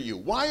angry at you.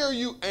 Why are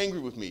you angry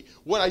with me?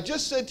 What I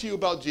just said to you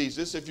about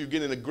Jesus, if you're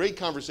getting a great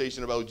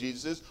conversation about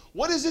Jesus,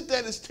 what is it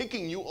that is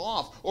ticking you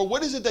off? Or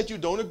what is it that you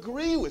don't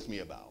agree with me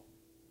about?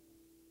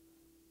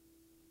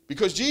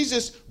 Because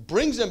Jesus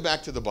brings them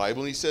back to the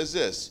Bible and he says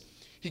this.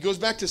 He goes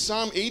back to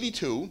Psalm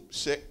 82.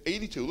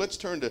 Let's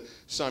turn to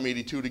Psalm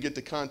 82 to get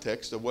the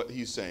context of what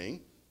he's saying.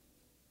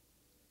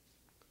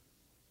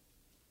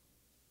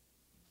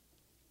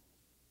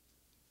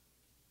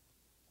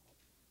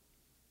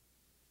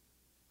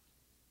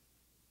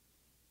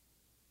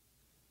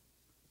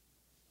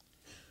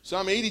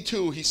 Psalm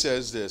 82, he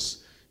says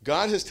this,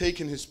 God has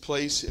taken his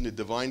place in the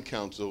divine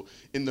council.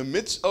 In the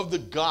midst of the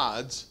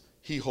gods,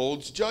 he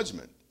holds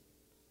judgment.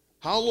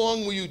 How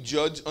long will you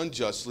judge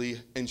unjustly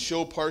and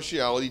show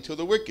partiality to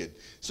the wicked?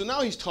 So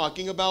now he's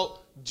talking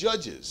about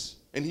judges,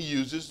 and he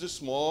uses the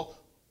small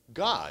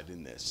God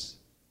in this.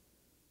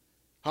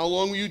 How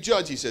long will you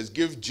judge? He says,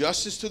 give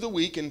justice to the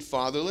weak and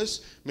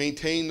fatherless,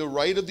 maintain the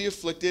right of the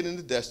afflicted and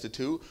the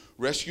destitute,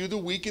 rescue the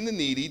weak and the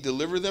needy,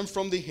 deliver them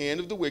from the hand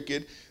of the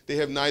wicked. They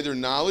have neither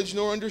knowledge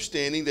nor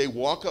understanding. They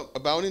walk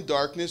about in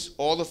darkness.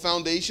 All the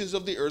foundations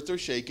of the earth are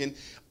shaken.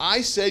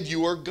 I said,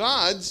 you are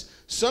gods,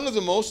 Son of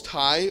the Most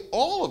High,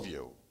 all of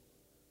you.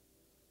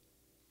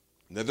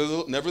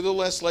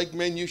 Nevertheless, like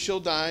men you shall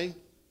die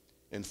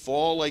and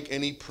fall like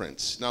any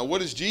prince. Now,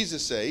 what does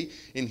Jesus say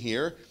in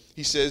here?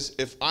 He says,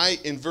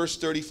 in verse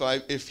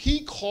 35, if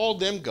he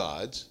called them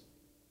gods,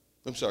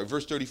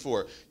 verse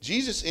 34,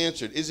 Jesus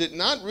answered, is it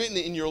not written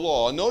in your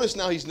law? Notice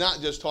now he's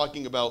not just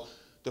talking about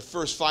the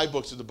first 5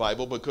 books of the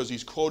Bible because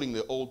he's quoting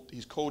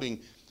the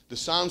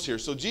Psalms here.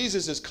 So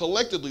Jesus is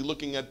collectively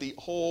looking at the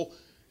whole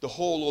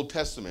Old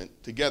Testament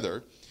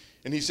together.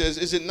 And he says,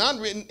 is it not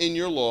written in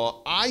your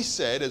law, I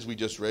said, as we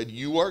just read,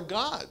 you are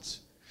gods.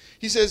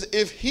 He says,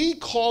 if he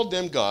called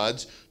them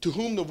gods to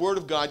whom the word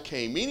of God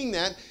came, meaning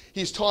that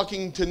he's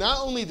talking to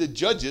not only the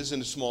judges in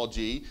the small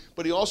g,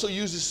 but he also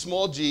uses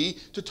small g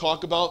to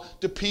talk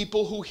about the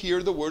people who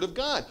hear the word of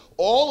God.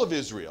 All of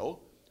Israel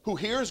who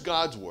hears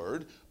God's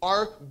word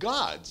are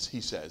gods,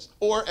 he says.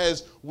 Or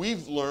as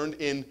we've learned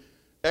in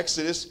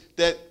Exodus,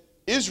 that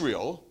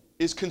Israel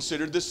is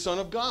considered the son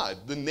of God.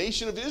 The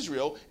nation of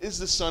Israel is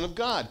the son of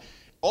God.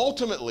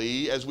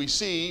 Ultimately, as we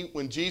see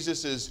when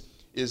Jesus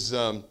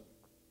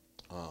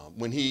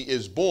when he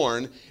is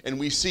born, and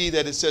we see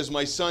that it says,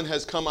 my son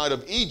has come out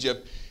of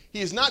Egypt, he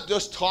is not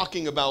just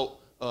talking about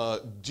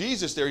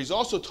Jesus there, he's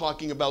also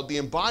talking about the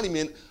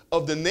embodiment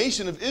of the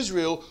nation of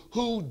Israel,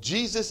 who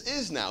Jesus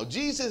is now.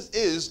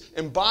 Jesus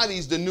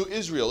embodies the new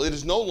Israel. It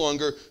is no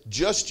longer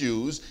just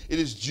Jews. It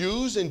is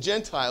Jews and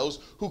Gentiles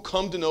who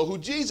come to know who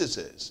Jesus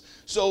is.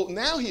 So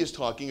now he is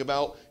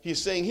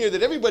saying here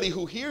that everybody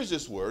who hears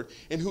this word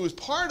and who is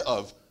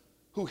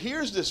who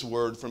hears this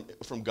word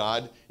from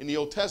God in the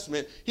Old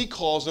Testament, he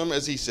calls them,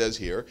 as he says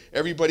here,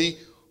 everybody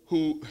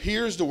who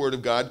hears the word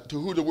of God, to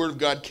who the word of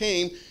God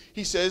came,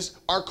 he says,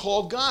 are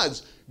called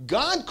gods.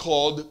 God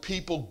called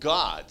people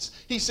gods.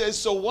 He says,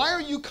 so why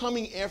are you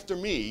coming after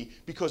me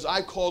because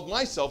I called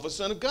myself a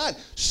son of God?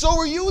 So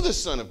are you the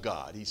son of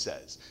God, he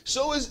says.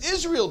 So is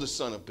Israel the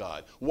son of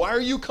God. Why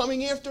are you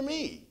coming after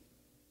me?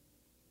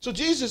 So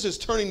Jesus is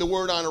turning the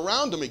word on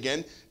around them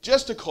again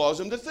just to cause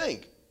them to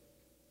think.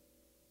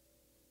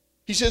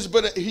 He says,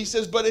 but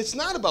it's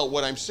not about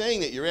what I'm saying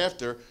that you're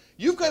after.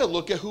 You've got to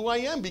look at who I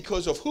am,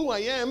 because of who I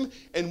am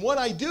and what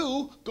I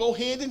do go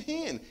hand in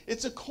hand.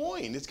 It's a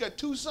coin. It's got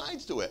 2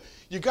 sides to it.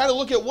 You've got to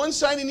look at one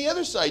side and the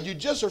other side. You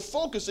just are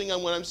focusing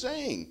on what I'm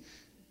saying.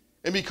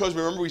 And because,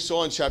 remember, we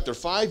saw in chapter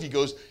 5, he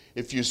goes,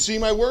 if you see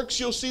my works,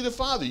 you'll see the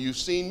Father. You've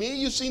seen me,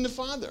 you've seen the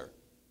Father.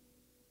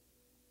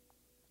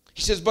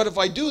 He says, but if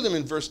I do them,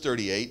 in verse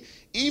 38,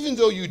 even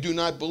though you do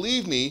not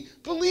believe me,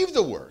 believe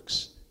the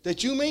works,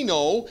 that you may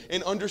know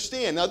and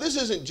understand. Now, this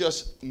isn't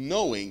just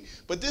knowing,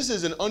 but this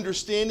is an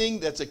understanding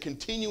that's a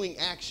continuing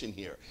action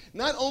here.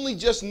 Not only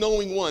just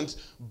knowing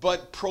once,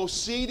 but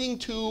proceeding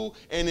to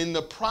and in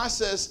the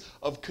process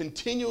of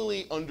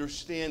continually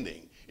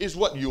understanding is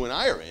what you and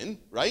I are in,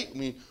 right? I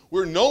mean,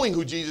 we're knowing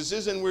who Jesus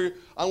is, and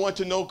I want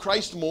to know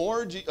Christ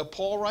more,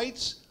 Paul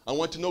writes. I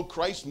want to know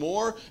Christ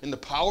more and the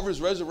power of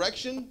his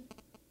resurrection.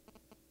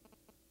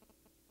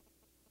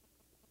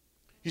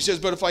 He says,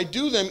 but if I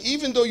do them,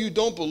 even though you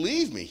don't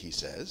believe me, he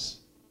says,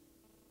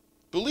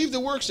 believe the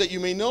works, that you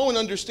may know and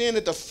understand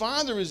that the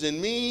Father is in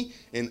me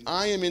and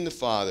I am in the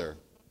Father.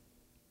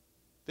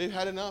 They've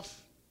had enough.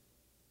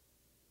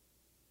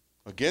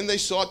 Again, they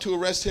sought to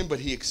arrest him, but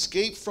he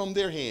escaped from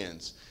their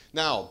hands.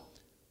 Now,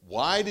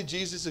 why did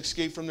Jesus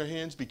escape from their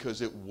hands?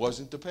 Because it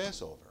wasn't the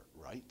Passover,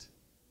 right?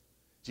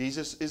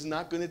 Jesus is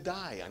not going to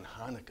die on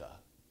Hanukkah.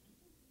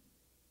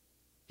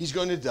 He's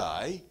going to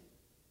die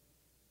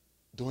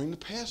during the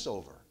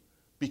Passover.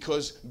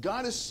 because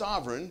God is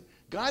sovereign.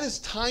 God is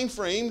time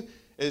frame,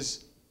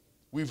 as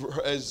we've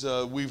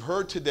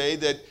heard today,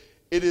 that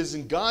it is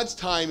in God's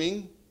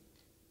timing,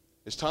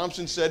 as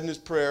Thompson said in his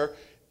prayer,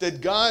 that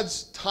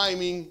God's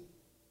timing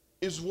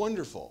is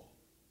wonderful.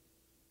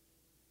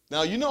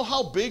 Now, you know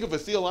how big of a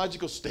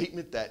theological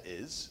statement that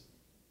is?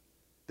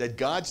 That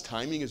God's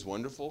timing is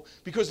wonderful?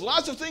 Because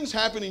lots of things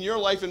happen in your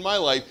life and my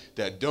life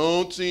that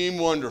don't seem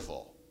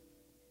wonderful.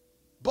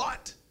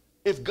 But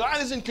if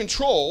God is in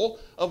control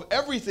of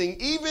everything,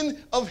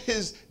 even of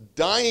his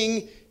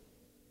dying,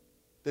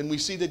 then we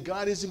see that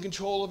God is in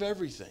control of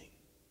everything.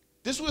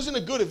 This wasn't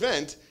a good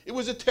event. It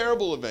was a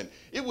terrible event.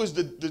 It was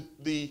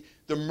the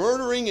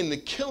murdering and the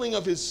killing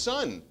of his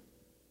son.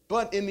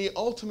 But in the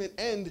ultimate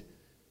end,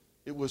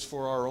 it was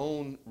for our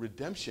own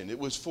redemption. It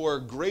was for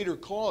a greater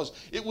cause.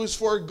 It was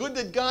for a good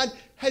that God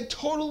had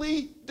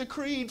totally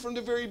decreed from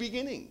the very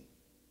beginning.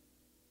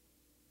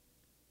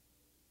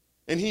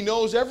 And he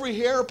knows every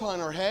hair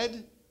upon our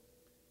head,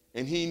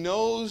 and he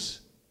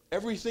knows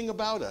everything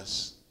about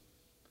us.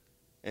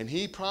 And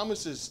he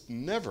promises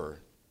never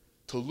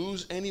to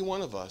lose any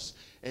one of us,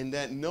 and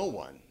that no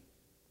one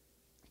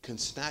can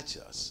snatch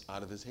us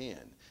out of his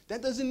hand.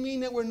 That doesn't mean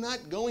that we're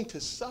not going to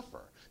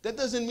suffer. That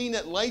doesn't mean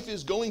that life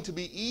is going to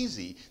be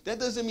easy. That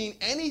doesn't mean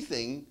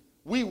anything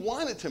we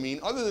want it to mean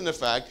other than the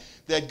fact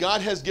that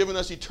God has given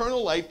us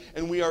eternal life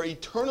and we are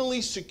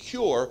eternally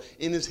secure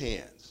in his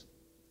hands.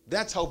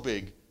 That's how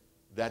big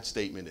that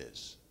statement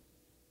is.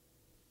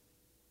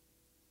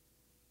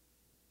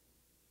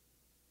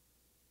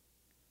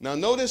 Now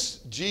notice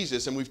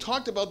Jesus, and we've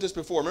talked about this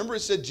before. Remember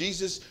it said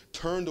Jesus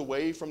turned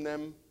away from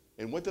them?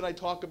 And what did I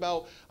talk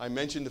about? I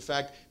mentioned the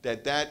fact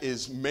that that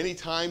is many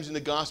times in the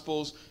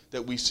Gospels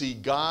that we see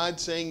God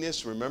saying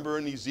this. Remember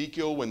in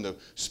Ezekiel when the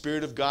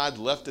Spirit of God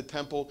left the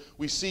temple?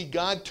 We see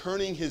God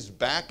turning his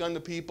back on the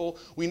people.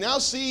 We now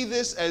see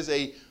this as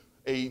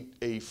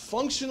a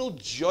functional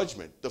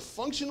judgment. The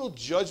functional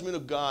judgment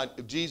of God,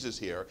 of Jesus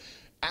here,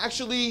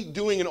 actually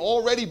doing an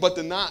already but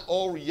the not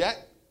all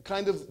yet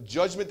kind of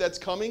judgment that's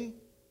coming.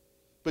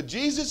 But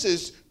Jesus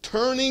is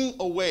turning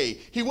away.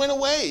 He went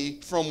away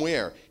from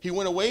where? He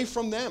went away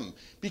from them.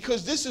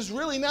 Because this is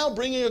really now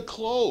bringing a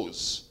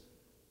close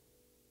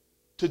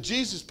to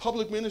Jesus'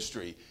 public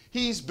ministry.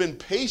 He's been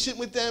patient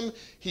with them.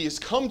 He has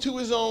come to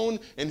his own,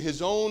 and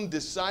his own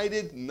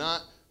decided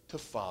not to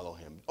follow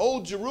him.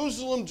 Oh,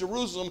 Jerusalem,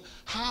 Jerusalem,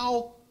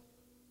 how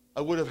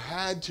I would have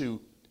had to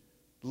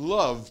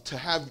love to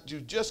have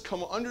you just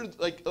come under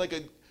like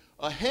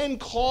a hen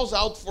calls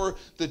out for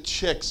the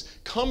chicks,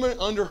 come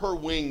under her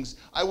wings.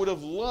 I would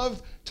have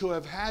loved to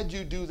have had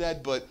you do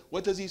that, but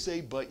what does he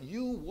say? But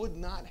you would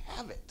not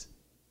have it.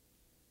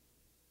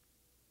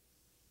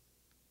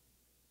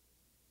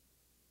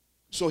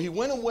 So he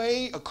went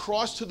away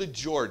across to the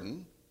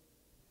Jordan,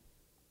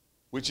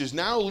 which is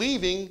now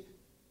leaving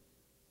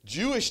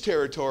Jewish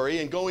territory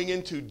and going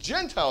into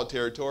Gentile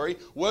territory,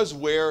 was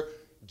where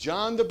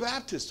John the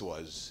Baptist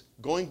was.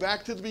 Going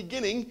back to the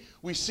beginning,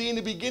 we see in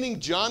the beginning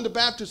John the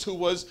Baptist, who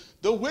was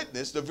the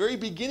witness, the very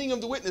beginning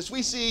of the witness.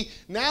 We see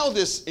now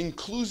this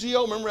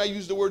inclusio. Remember I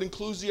used the word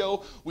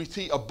inclusio? We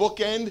see a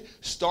bookend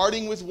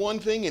starting with one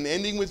thing and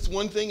ending with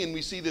one thing, and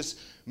we see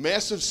this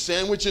massive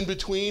sandwich in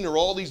between, or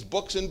all these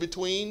books in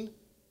between.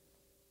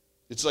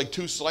 It's like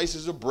two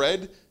slices of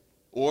bread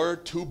or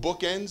two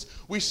bookends.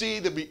 We see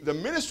the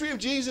ministry of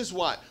Jesus,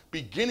 what?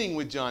 Beginning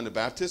with John the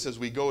Baptist, as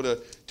we go to,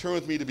 turn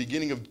with me to the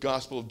beginning of the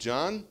Gospel of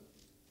John.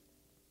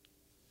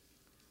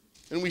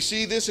 And we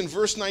see this in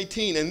verse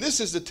 19, and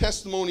this is the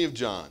testimony of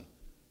John,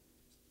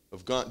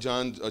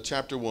 John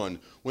chapter 1.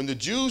 When the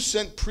Jews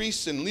sent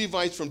priests and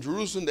Levites from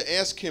Jerusalem to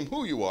ask him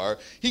who you are,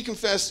 he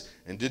confessed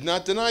and did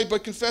not deny,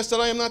 but confessed that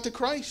I am not the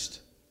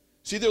Christ.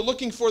 See, they're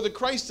looking for the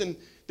Christ, and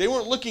they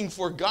weren't looking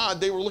for God,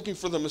 they were looking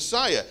for the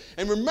Messiah.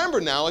 And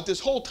remember now, at this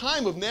whole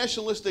time of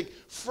nationalistic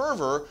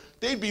fervor,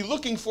 they'd be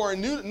looking for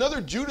another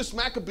Judas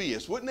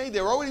Maccabeus, wouldn't they?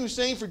 They were already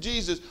saying for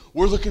Jesus,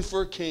 we're looking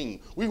for a king.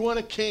 We want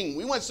a king.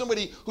 We want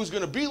somebody who's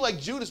going to be like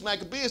Judas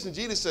Maccabeus. And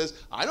Jesus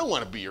says, I don't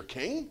want to be your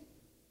king.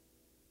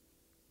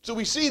 So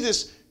we see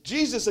this,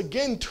 Jesus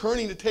again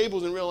turning the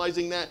tables and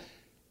realizing that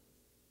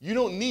you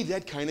don't need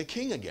that kind of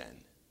king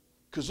again.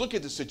 Because look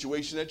at the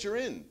situation that you're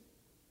in.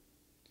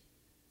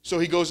 So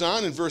he goes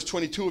on in verse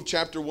 22 of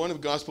chapter 1 of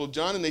the Gospel of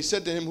John, and they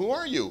said to him, who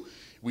are you?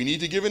 We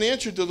need to give an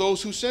answer to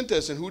those who sent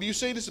us. And who do you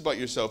say this about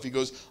yourself? He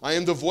goes, I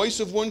am the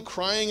voice of one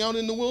crying out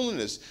in the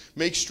wilderness.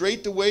 Make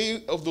straight the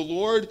way of the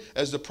Lord,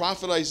 as the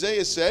prophet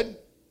Isaiah said.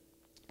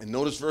 And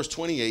notice verse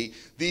 28.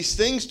 These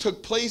things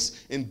took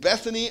place in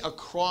Bethany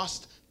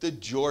across the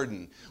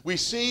Jordan. We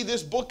see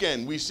this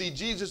bookend. We see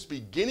Jesus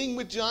beginning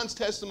with John's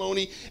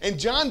testimony, and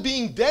John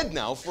being dead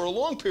now for a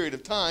long period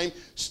of time,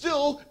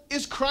 still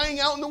is crying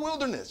out in the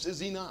wilderness, is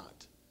he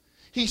not?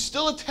 He's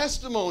still a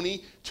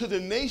testimony to the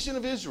nation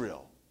of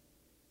Israel.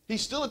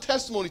 He's still a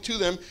testimony to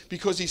them,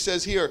 because he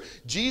says here,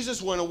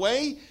 Jesus went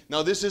away.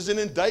 Now this is an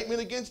indictment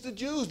against the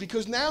Jews,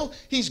 because now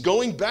he's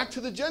going back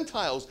to the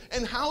Gentiles.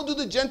 And how do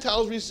the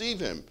Gentiles receive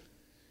him?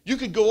 You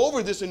could go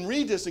over this and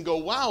read this and go,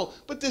 wow,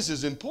 but this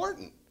is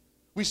important.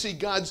 We see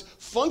God's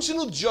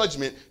functional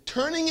judgment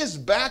turning his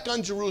back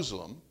on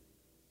Jerusalem,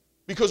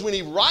 because when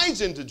he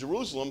rides into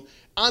Jerusalem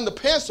on the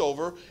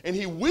Passover and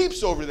he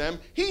weeps over them,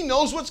 he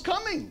knows what's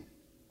coming.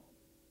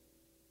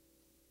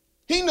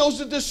 He knows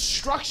the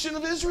destruction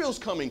of Israel is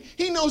coming.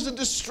 He knows the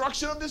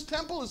destruction of this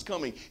temple is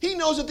coming. He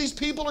knows that these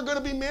people are going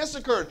to be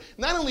massacred,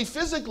 not only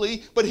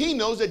physically, but he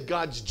knows that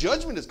God's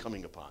judgment is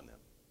coming upon them.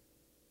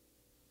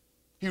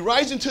 He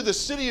rides into the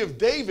city of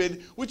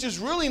David, which is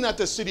really not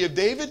the city of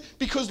David,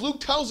 because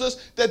Luke tells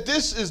us that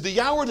this is the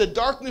hour that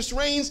darkness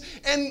reigns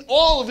and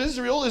all of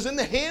Israel is in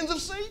the hands of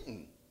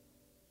Satan.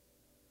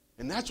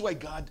 And that's why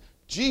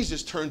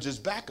Jesus turns his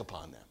back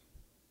upon them.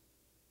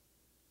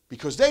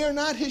 Because they are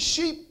not his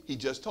sheep, he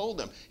just told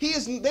them.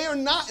 They are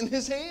not in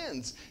his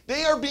hands.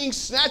 They are being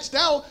snatched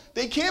out.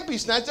 They can't be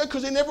snatched out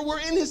because they never were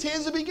in his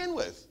hands to begin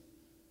with.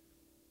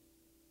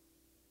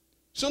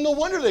 So no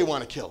wonder they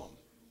want to kill him.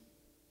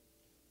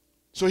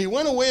 So he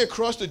went away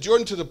across the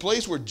Jordan to the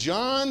place where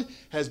John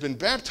has been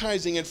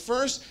baptizing at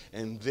first,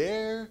 and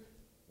there,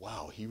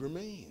 he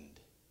remained.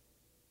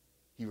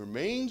 He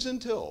remains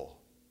until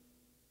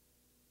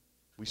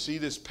we see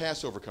this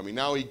Passover coming.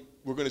 Now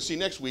we're going to see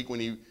next week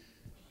when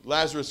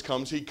Lazarus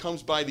comes. He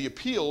comes by the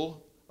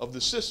appeal of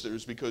the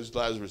sisters because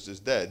Lazarus is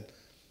dead.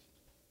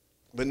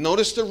 But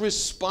notice the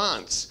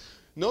response.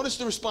 Notice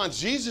the response.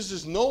 Jesus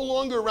is no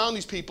longer around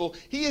these people.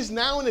 He is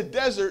now in a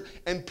desert,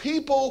 and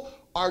people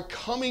are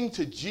coming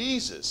to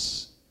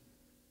Jesus.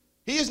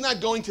 He is not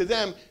going to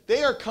them.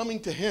 They are coming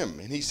to him.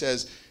 And he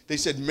says, they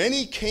said,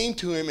 many came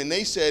to him and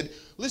they said,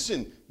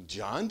 listen,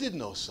 John did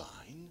no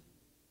sign,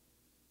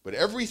 but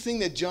everything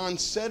that John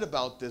said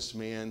about this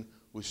man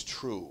was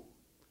true.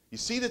 You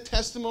see the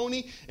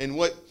testimony and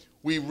what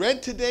we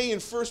read today in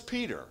 2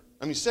 Peter.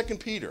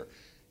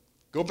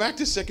 Go back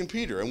to 2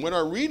 Peter. And what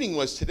our reading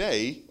was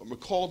today, a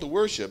call to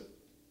worship,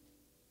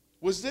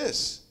 was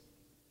this.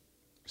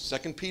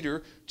 2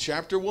 Peter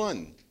chapter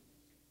 1.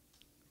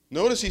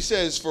 Notice he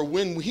says, for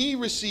when he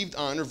received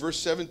honor, verse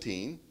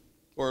 17,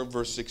 or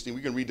verse 16,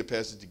 we can read the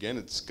passage again,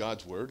 it's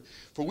God's word.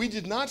 For we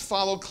did not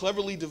follow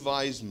cleverly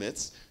devised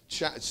myths,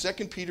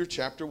 2 Peter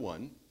chapter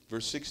 1,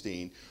 verse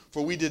 16,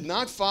 for we did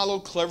not follow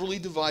cleverly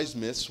devised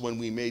myths when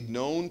we made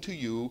known to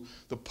you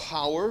the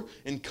power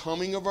and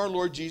coming of our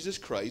Lord Jesus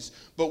Christ,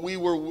 but we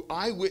were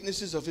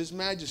eyewitnesses of his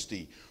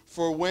majesty.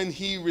 For when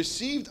he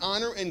received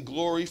honor and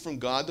glory from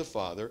God the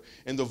Father,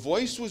 and the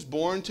voice was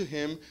borne to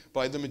him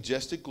by the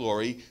majestic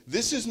glory,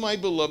 this is my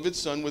beloved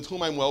Son with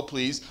whom I'm well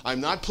pleased.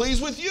 I'm not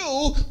pleased with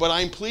you, but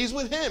I'm pleased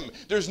with him.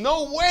 There's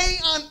no way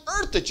on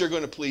earth that you're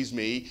going to please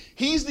me.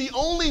 He's the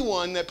only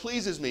one that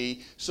pleases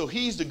me, so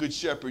he's the good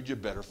shepherd. You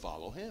better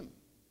follow him.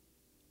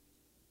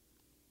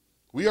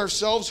 We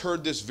ourselves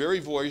heard this very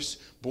voice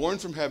born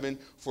from heaven,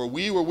 for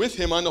we were with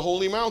him on the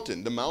holy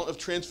mountain, the Mount of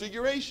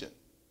Transfiguration.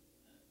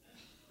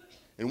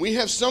 And we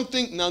have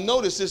something, now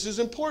notice this is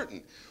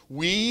important.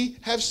 We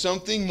have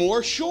something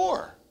more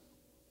sure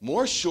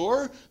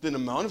than the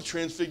Mount of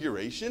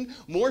Transfiguration,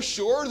 more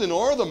sure than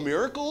all the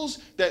miracles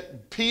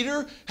that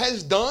Peter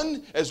has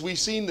done, as we've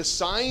seen the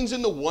signs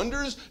and the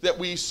wonders that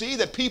we see,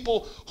 that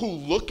people who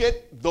look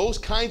at those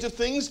kinds of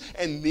things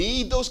and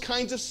need those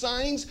kinds of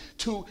signs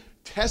to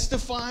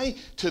testify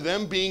to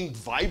them being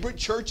vibrant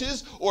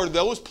churches, or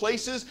those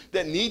places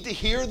that need to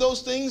hear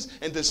those things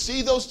and to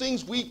see those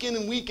things week in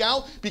and week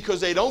out because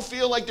they don't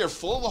feel like they're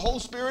full of the Holy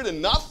Spirit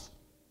enough.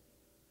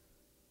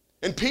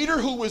 And Peter,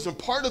 who was a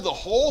part of the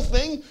whole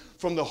thing,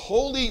 from the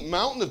holy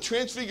mountain of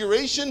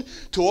transfiguration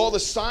to all the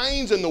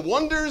signs and the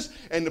wonders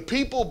and the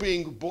people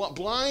being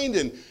blind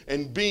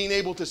and being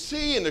able to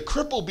see and the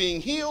cripple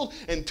being healed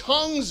and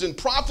tongues and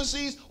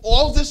prophecies,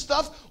 all this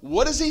stuff,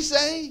 what does he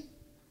say?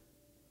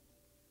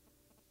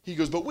 He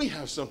goes, but we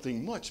have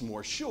something much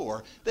more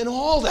sure than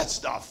all that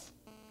stuff.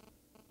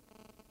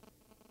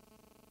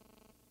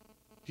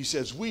 He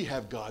says, we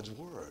have God's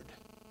word,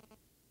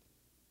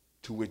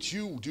 to which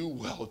you do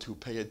well to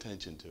pay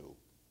attention to.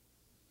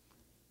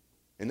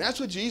 And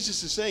that's what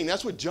Jesus is saying.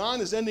 That's what John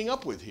is ending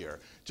up with here.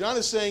 John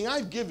is saying,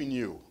 I've given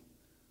you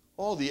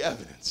all the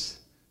evidence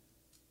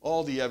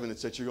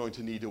that you're going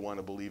to need to want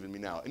to believe in me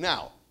now.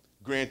 Now,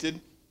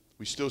 granted,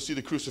 we still see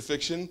the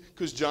crucifixion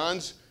because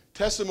John's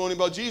testimony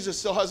about Jesus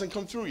still hasn't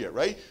come through yet,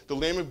 right? The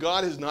Lamb of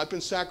God has not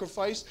been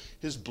sacrificed.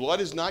 His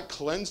blood has not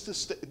cleansed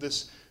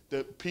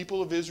the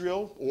people of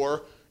Israel,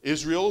 or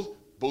Israel,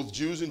 both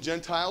Jews and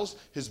Gentiles.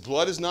 His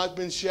blood has not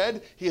been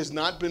shed. He has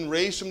not been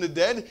raised from the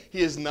dead.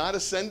 He has not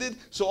ascended.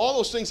 So all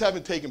those things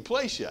haven't taken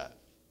place yet.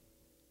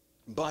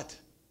 But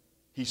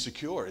he's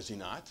secure, is he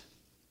not?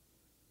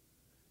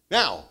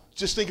 Now,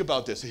 just think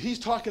about this. He's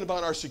talking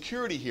about our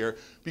security here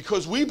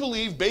because we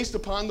believe, based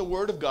upon the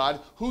Word of God,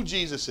 who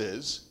Jesus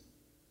is.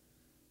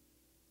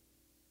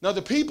 Now, the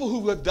people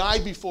who have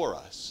died before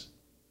us,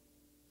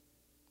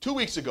 2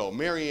 weeks ago,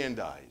 Mary Ann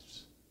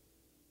dies.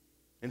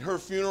 In her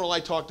funeral, I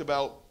talked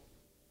about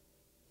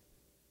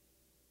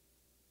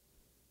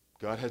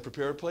God had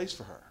prepared a place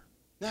for her.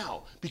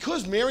 Now,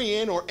 because Mary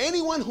Ann, or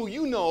anyone who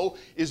you know,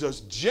 is a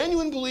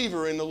genuine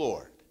believer in the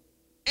Lord,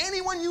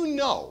 anyone you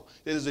know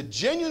that is a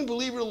genuine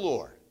believer in the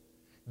Lord,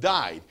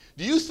 died.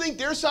 Do you think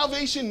their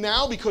salvation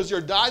now, because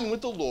they're dying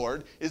with the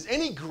Lord, is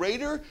any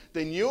greater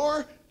than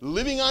your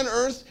living on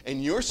earth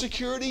and your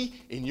security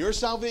in your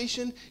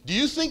salvation? Do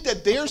you think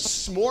that they're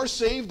more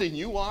saved than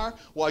you are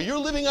while you're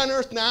living on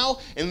earth now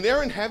and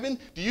they're in heaven?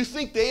 Do you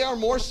think they are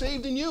more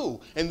saved than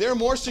you and they're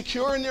more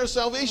secure in their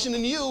salvation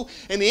than you?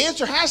 And the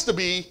answer has to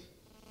be,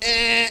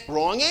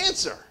 wrong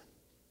answer.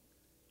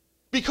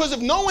 Because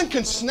if no one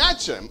can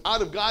snatch them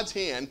out of God's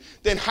hand,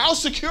 then how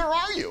secure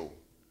are you?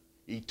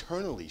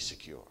 Eternally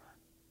secure.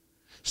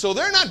 So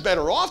they're not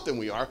better off than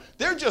we are.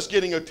 They're just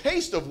getting a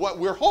taste of what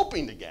we're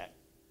hoping to get.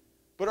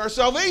 But our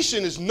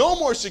salvation is no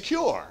more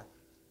secure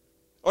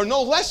or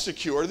no less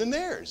secure than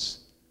theirs,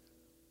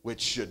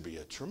 which should be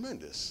a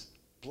tremendous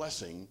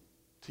blessing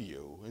to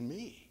you and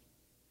me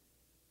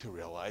to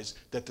realize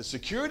that the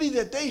security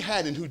that they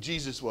had in who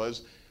Jesus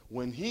was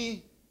when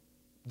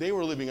they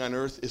were living on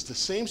earth is the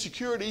same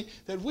security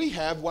that we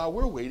have while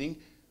we're waiting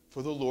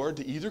for the Lord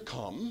to either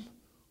come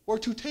or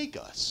to take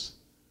us.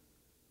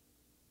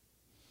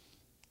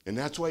 And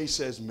that's why he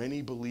says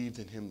many believed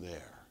in him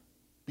there,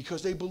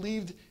 because they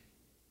believed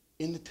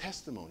in the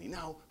testimony.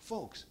 Now,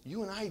 folks,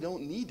 you and I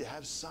don't need to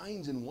have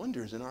signs and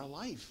wonders in our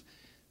life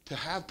to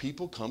have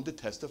people come to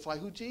testify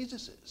who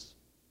Jesus is.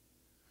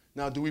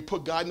 Now, do we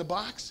put God in a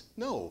box?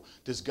 No.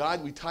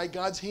 We tie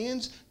God's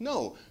hands?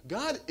 No.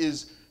 God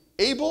is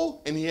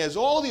able, and he has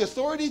all the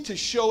authority to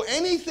show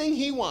anything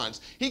he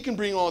wants. He can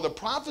bring all the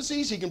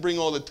prophecies, he can bring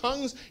all the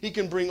tongues, he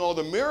can bring all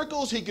the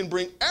miracles, he can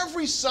bring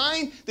every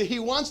sign that he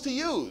wants to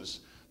use.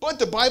 But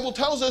the Bible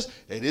tells us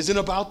it isn't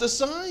about the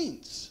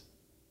signs.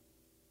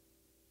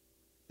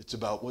 It's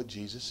about what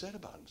Jesus said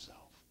about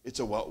himself. It's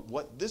about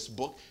what this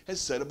book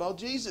has said about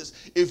Jesus.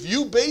 If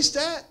you base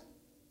that,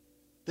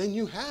 then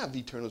you have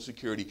eternal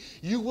security.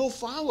 You will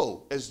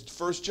follow, as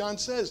 1 John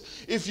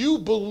says. If you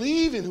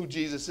believe in who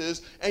Jesus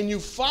is and you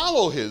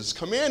follow his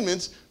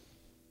commandments,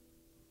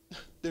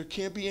 there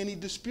can't be any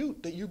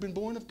dispute that you've been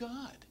born of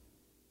God.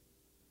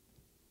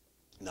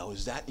 Now,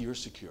 is that your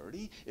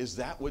security? Is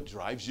that what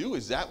drives you?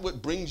 Is that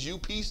what brings you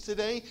peace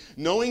today?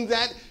 Knowing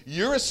that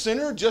you're a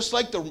sinner just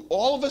like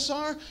all of us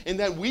are, and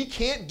that we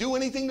can't do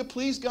anything to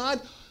please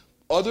God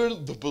other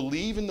than to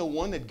believe in the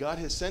one that God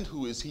has sent,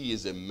 he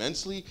is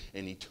immensely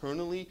and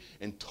eternally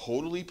and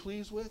totally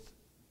pleased with?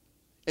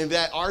 And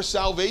that our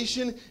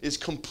salvation is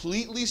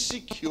completely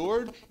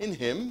secured in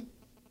him?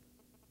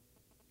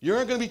 You're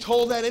not going to be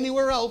told that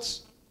anywhere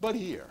else but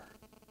here.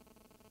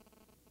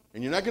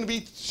 And you're not going to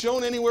be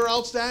shown anywhere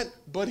else that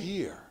but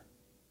here.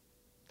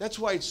 That's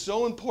why it's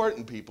so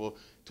important, people,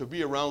 to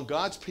be around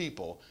God's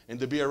people and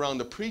to be around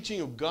the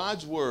preaching of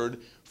God's word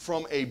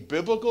from a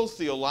biblical,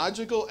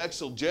 theological,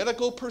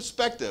 exegetical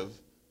perspective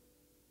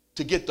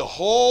to get the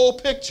whole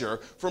picture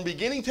from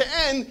beginning to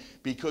end,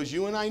 because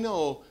you and I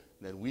know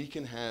that we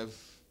can have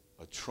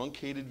a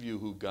truncated view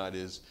who God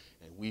is,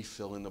 and we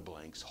fill in the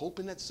blanks,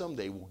 hoping that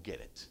someday we'll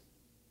get it.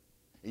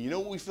 And you know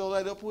what we fill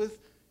that up with?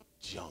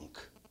 Junk.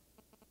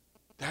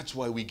 That's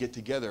why we get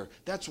together.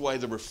 That's why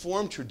the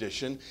Reformed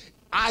tradition,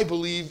 I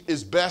believe,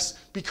 is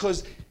best,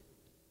 because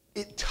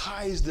it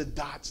ties the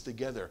dots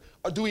together.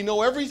 Do we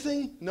know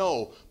everything?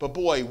 No. But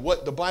boy,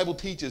 what the Bible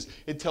teaches,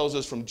 it tells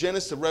us from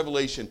Genesis to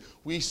Revelation,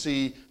 we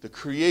see the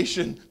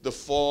creation, the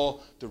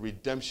fall, the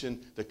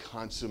redemption, the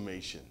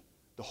consummation.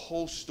 The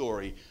whole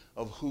story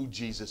of who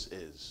Jesus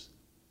is.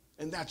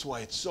 And that's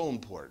why it's so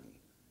important.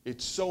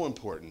 It's so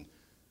important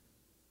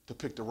to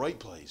pick the right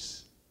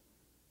place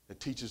that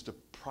teaches the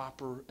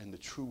proper and the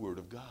true word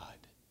of God.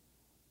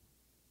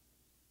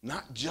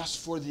 Not just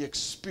for the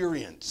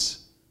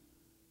experience,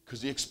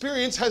 because the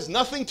experience has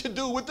nothing to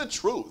do with the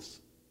truth.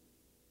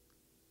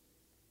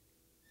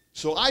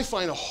 So I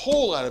find a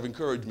whole lot of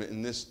encouragement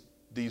in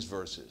these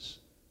verses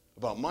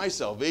about my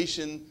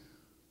salvation,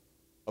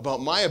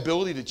 about my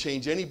ability to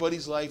change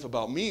anybody's life,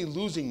 about me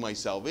losing my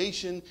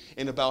salvation,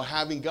 and about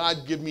having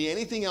God give me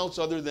anything else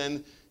other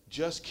than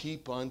just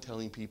keep on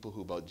telling people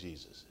who about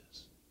Jesus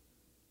is.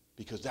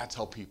 Because that's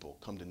how people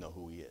come to know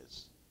who he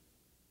is.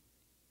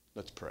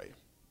 Let's pray.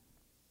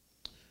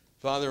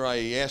 Father,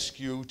 I ask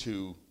you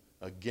to,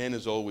 again,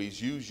 as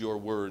always, use your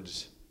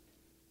words,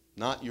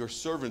 not your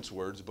servant's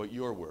words, but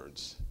your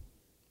words,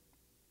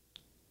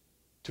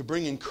 to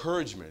bring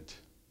encouragement,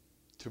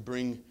 to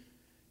bring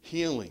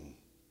healing,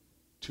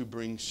 to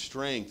bring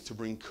strength, to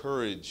bring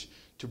courage,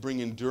 to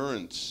bring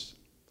endurance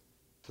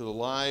to the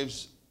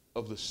lives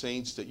of the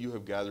saints that you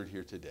have gathered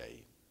here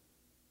today.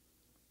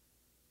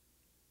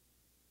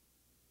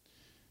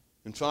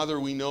 And Father,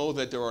 we know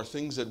that there are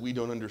things that we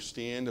don't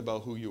understand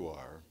about who you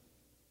are.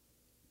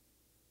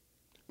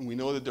 And we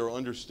know that there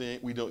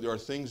are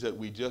things that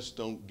we just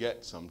don't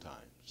get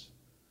sometimes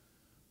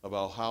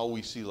about how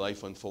we see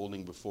life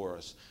unfolding before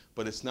us.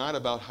 But it's not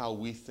about how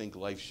we think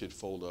life should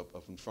fold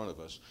up in front of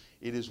us.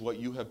 It is what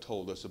you have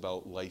told us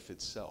about life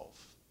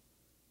itself.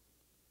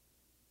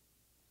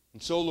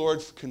 And so,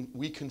 Lord,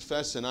 we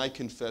confess, and I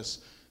confess,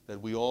 that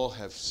we all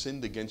have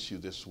sinned against you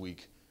this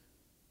week.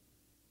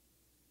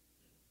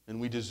 And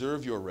we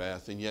deserve your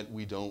wrath, and yet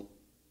we don't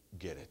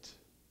get it.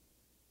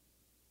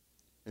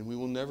 And we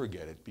will never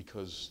get it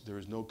because there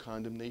is no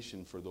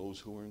condemnation for those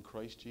who are in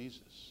Christ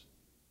Jesus.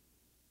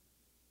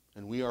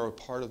 And we are a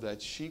part of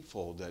that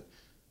sheepfold that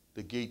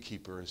the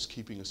gatekeeper is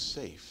keeping us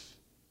safe.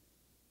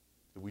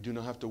 That we do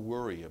not have to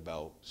worry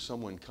about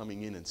someone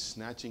coming in and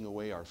snatching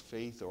away our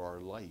faith or our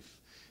life.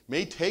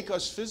 May take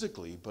us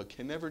physically, but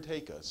can never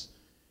take us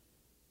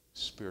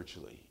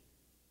spiritually.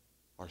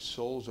 Our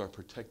souls are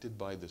protected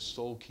by the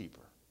soul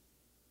keeper.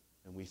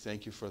 And we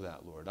thank you for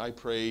that, Lord. I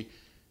pray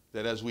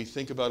that as we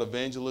think about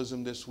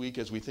evangelism this week,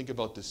 as we think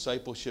about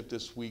discipleship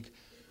this week,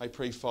 I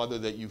pray, Father,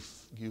 that you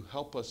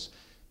help us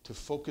to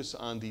focus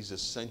on these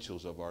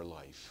essentials of our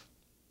life,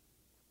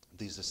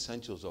 these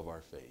essentials of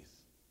our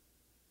faith.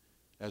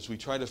 As we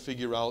try to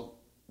figure out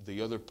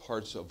the other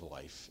parts of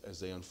life as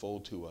they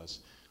unfold to us,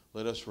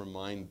 let us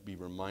be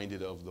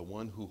reminded of the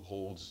one who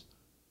holds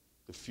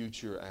the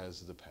future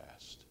as the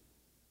past.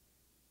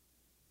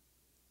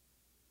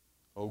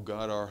 Oh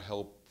God, our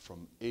help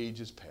from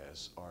ages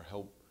past, our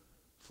help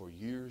for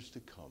years to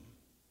come.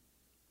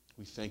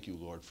 We thank you,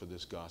 Lord, for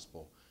this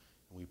gospel,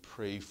 and we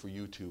pray for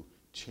you to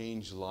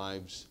change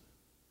lives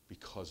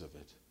because of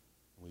it.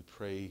 And we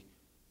pray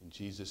in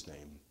Jesus'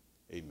 name,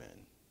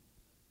 amen.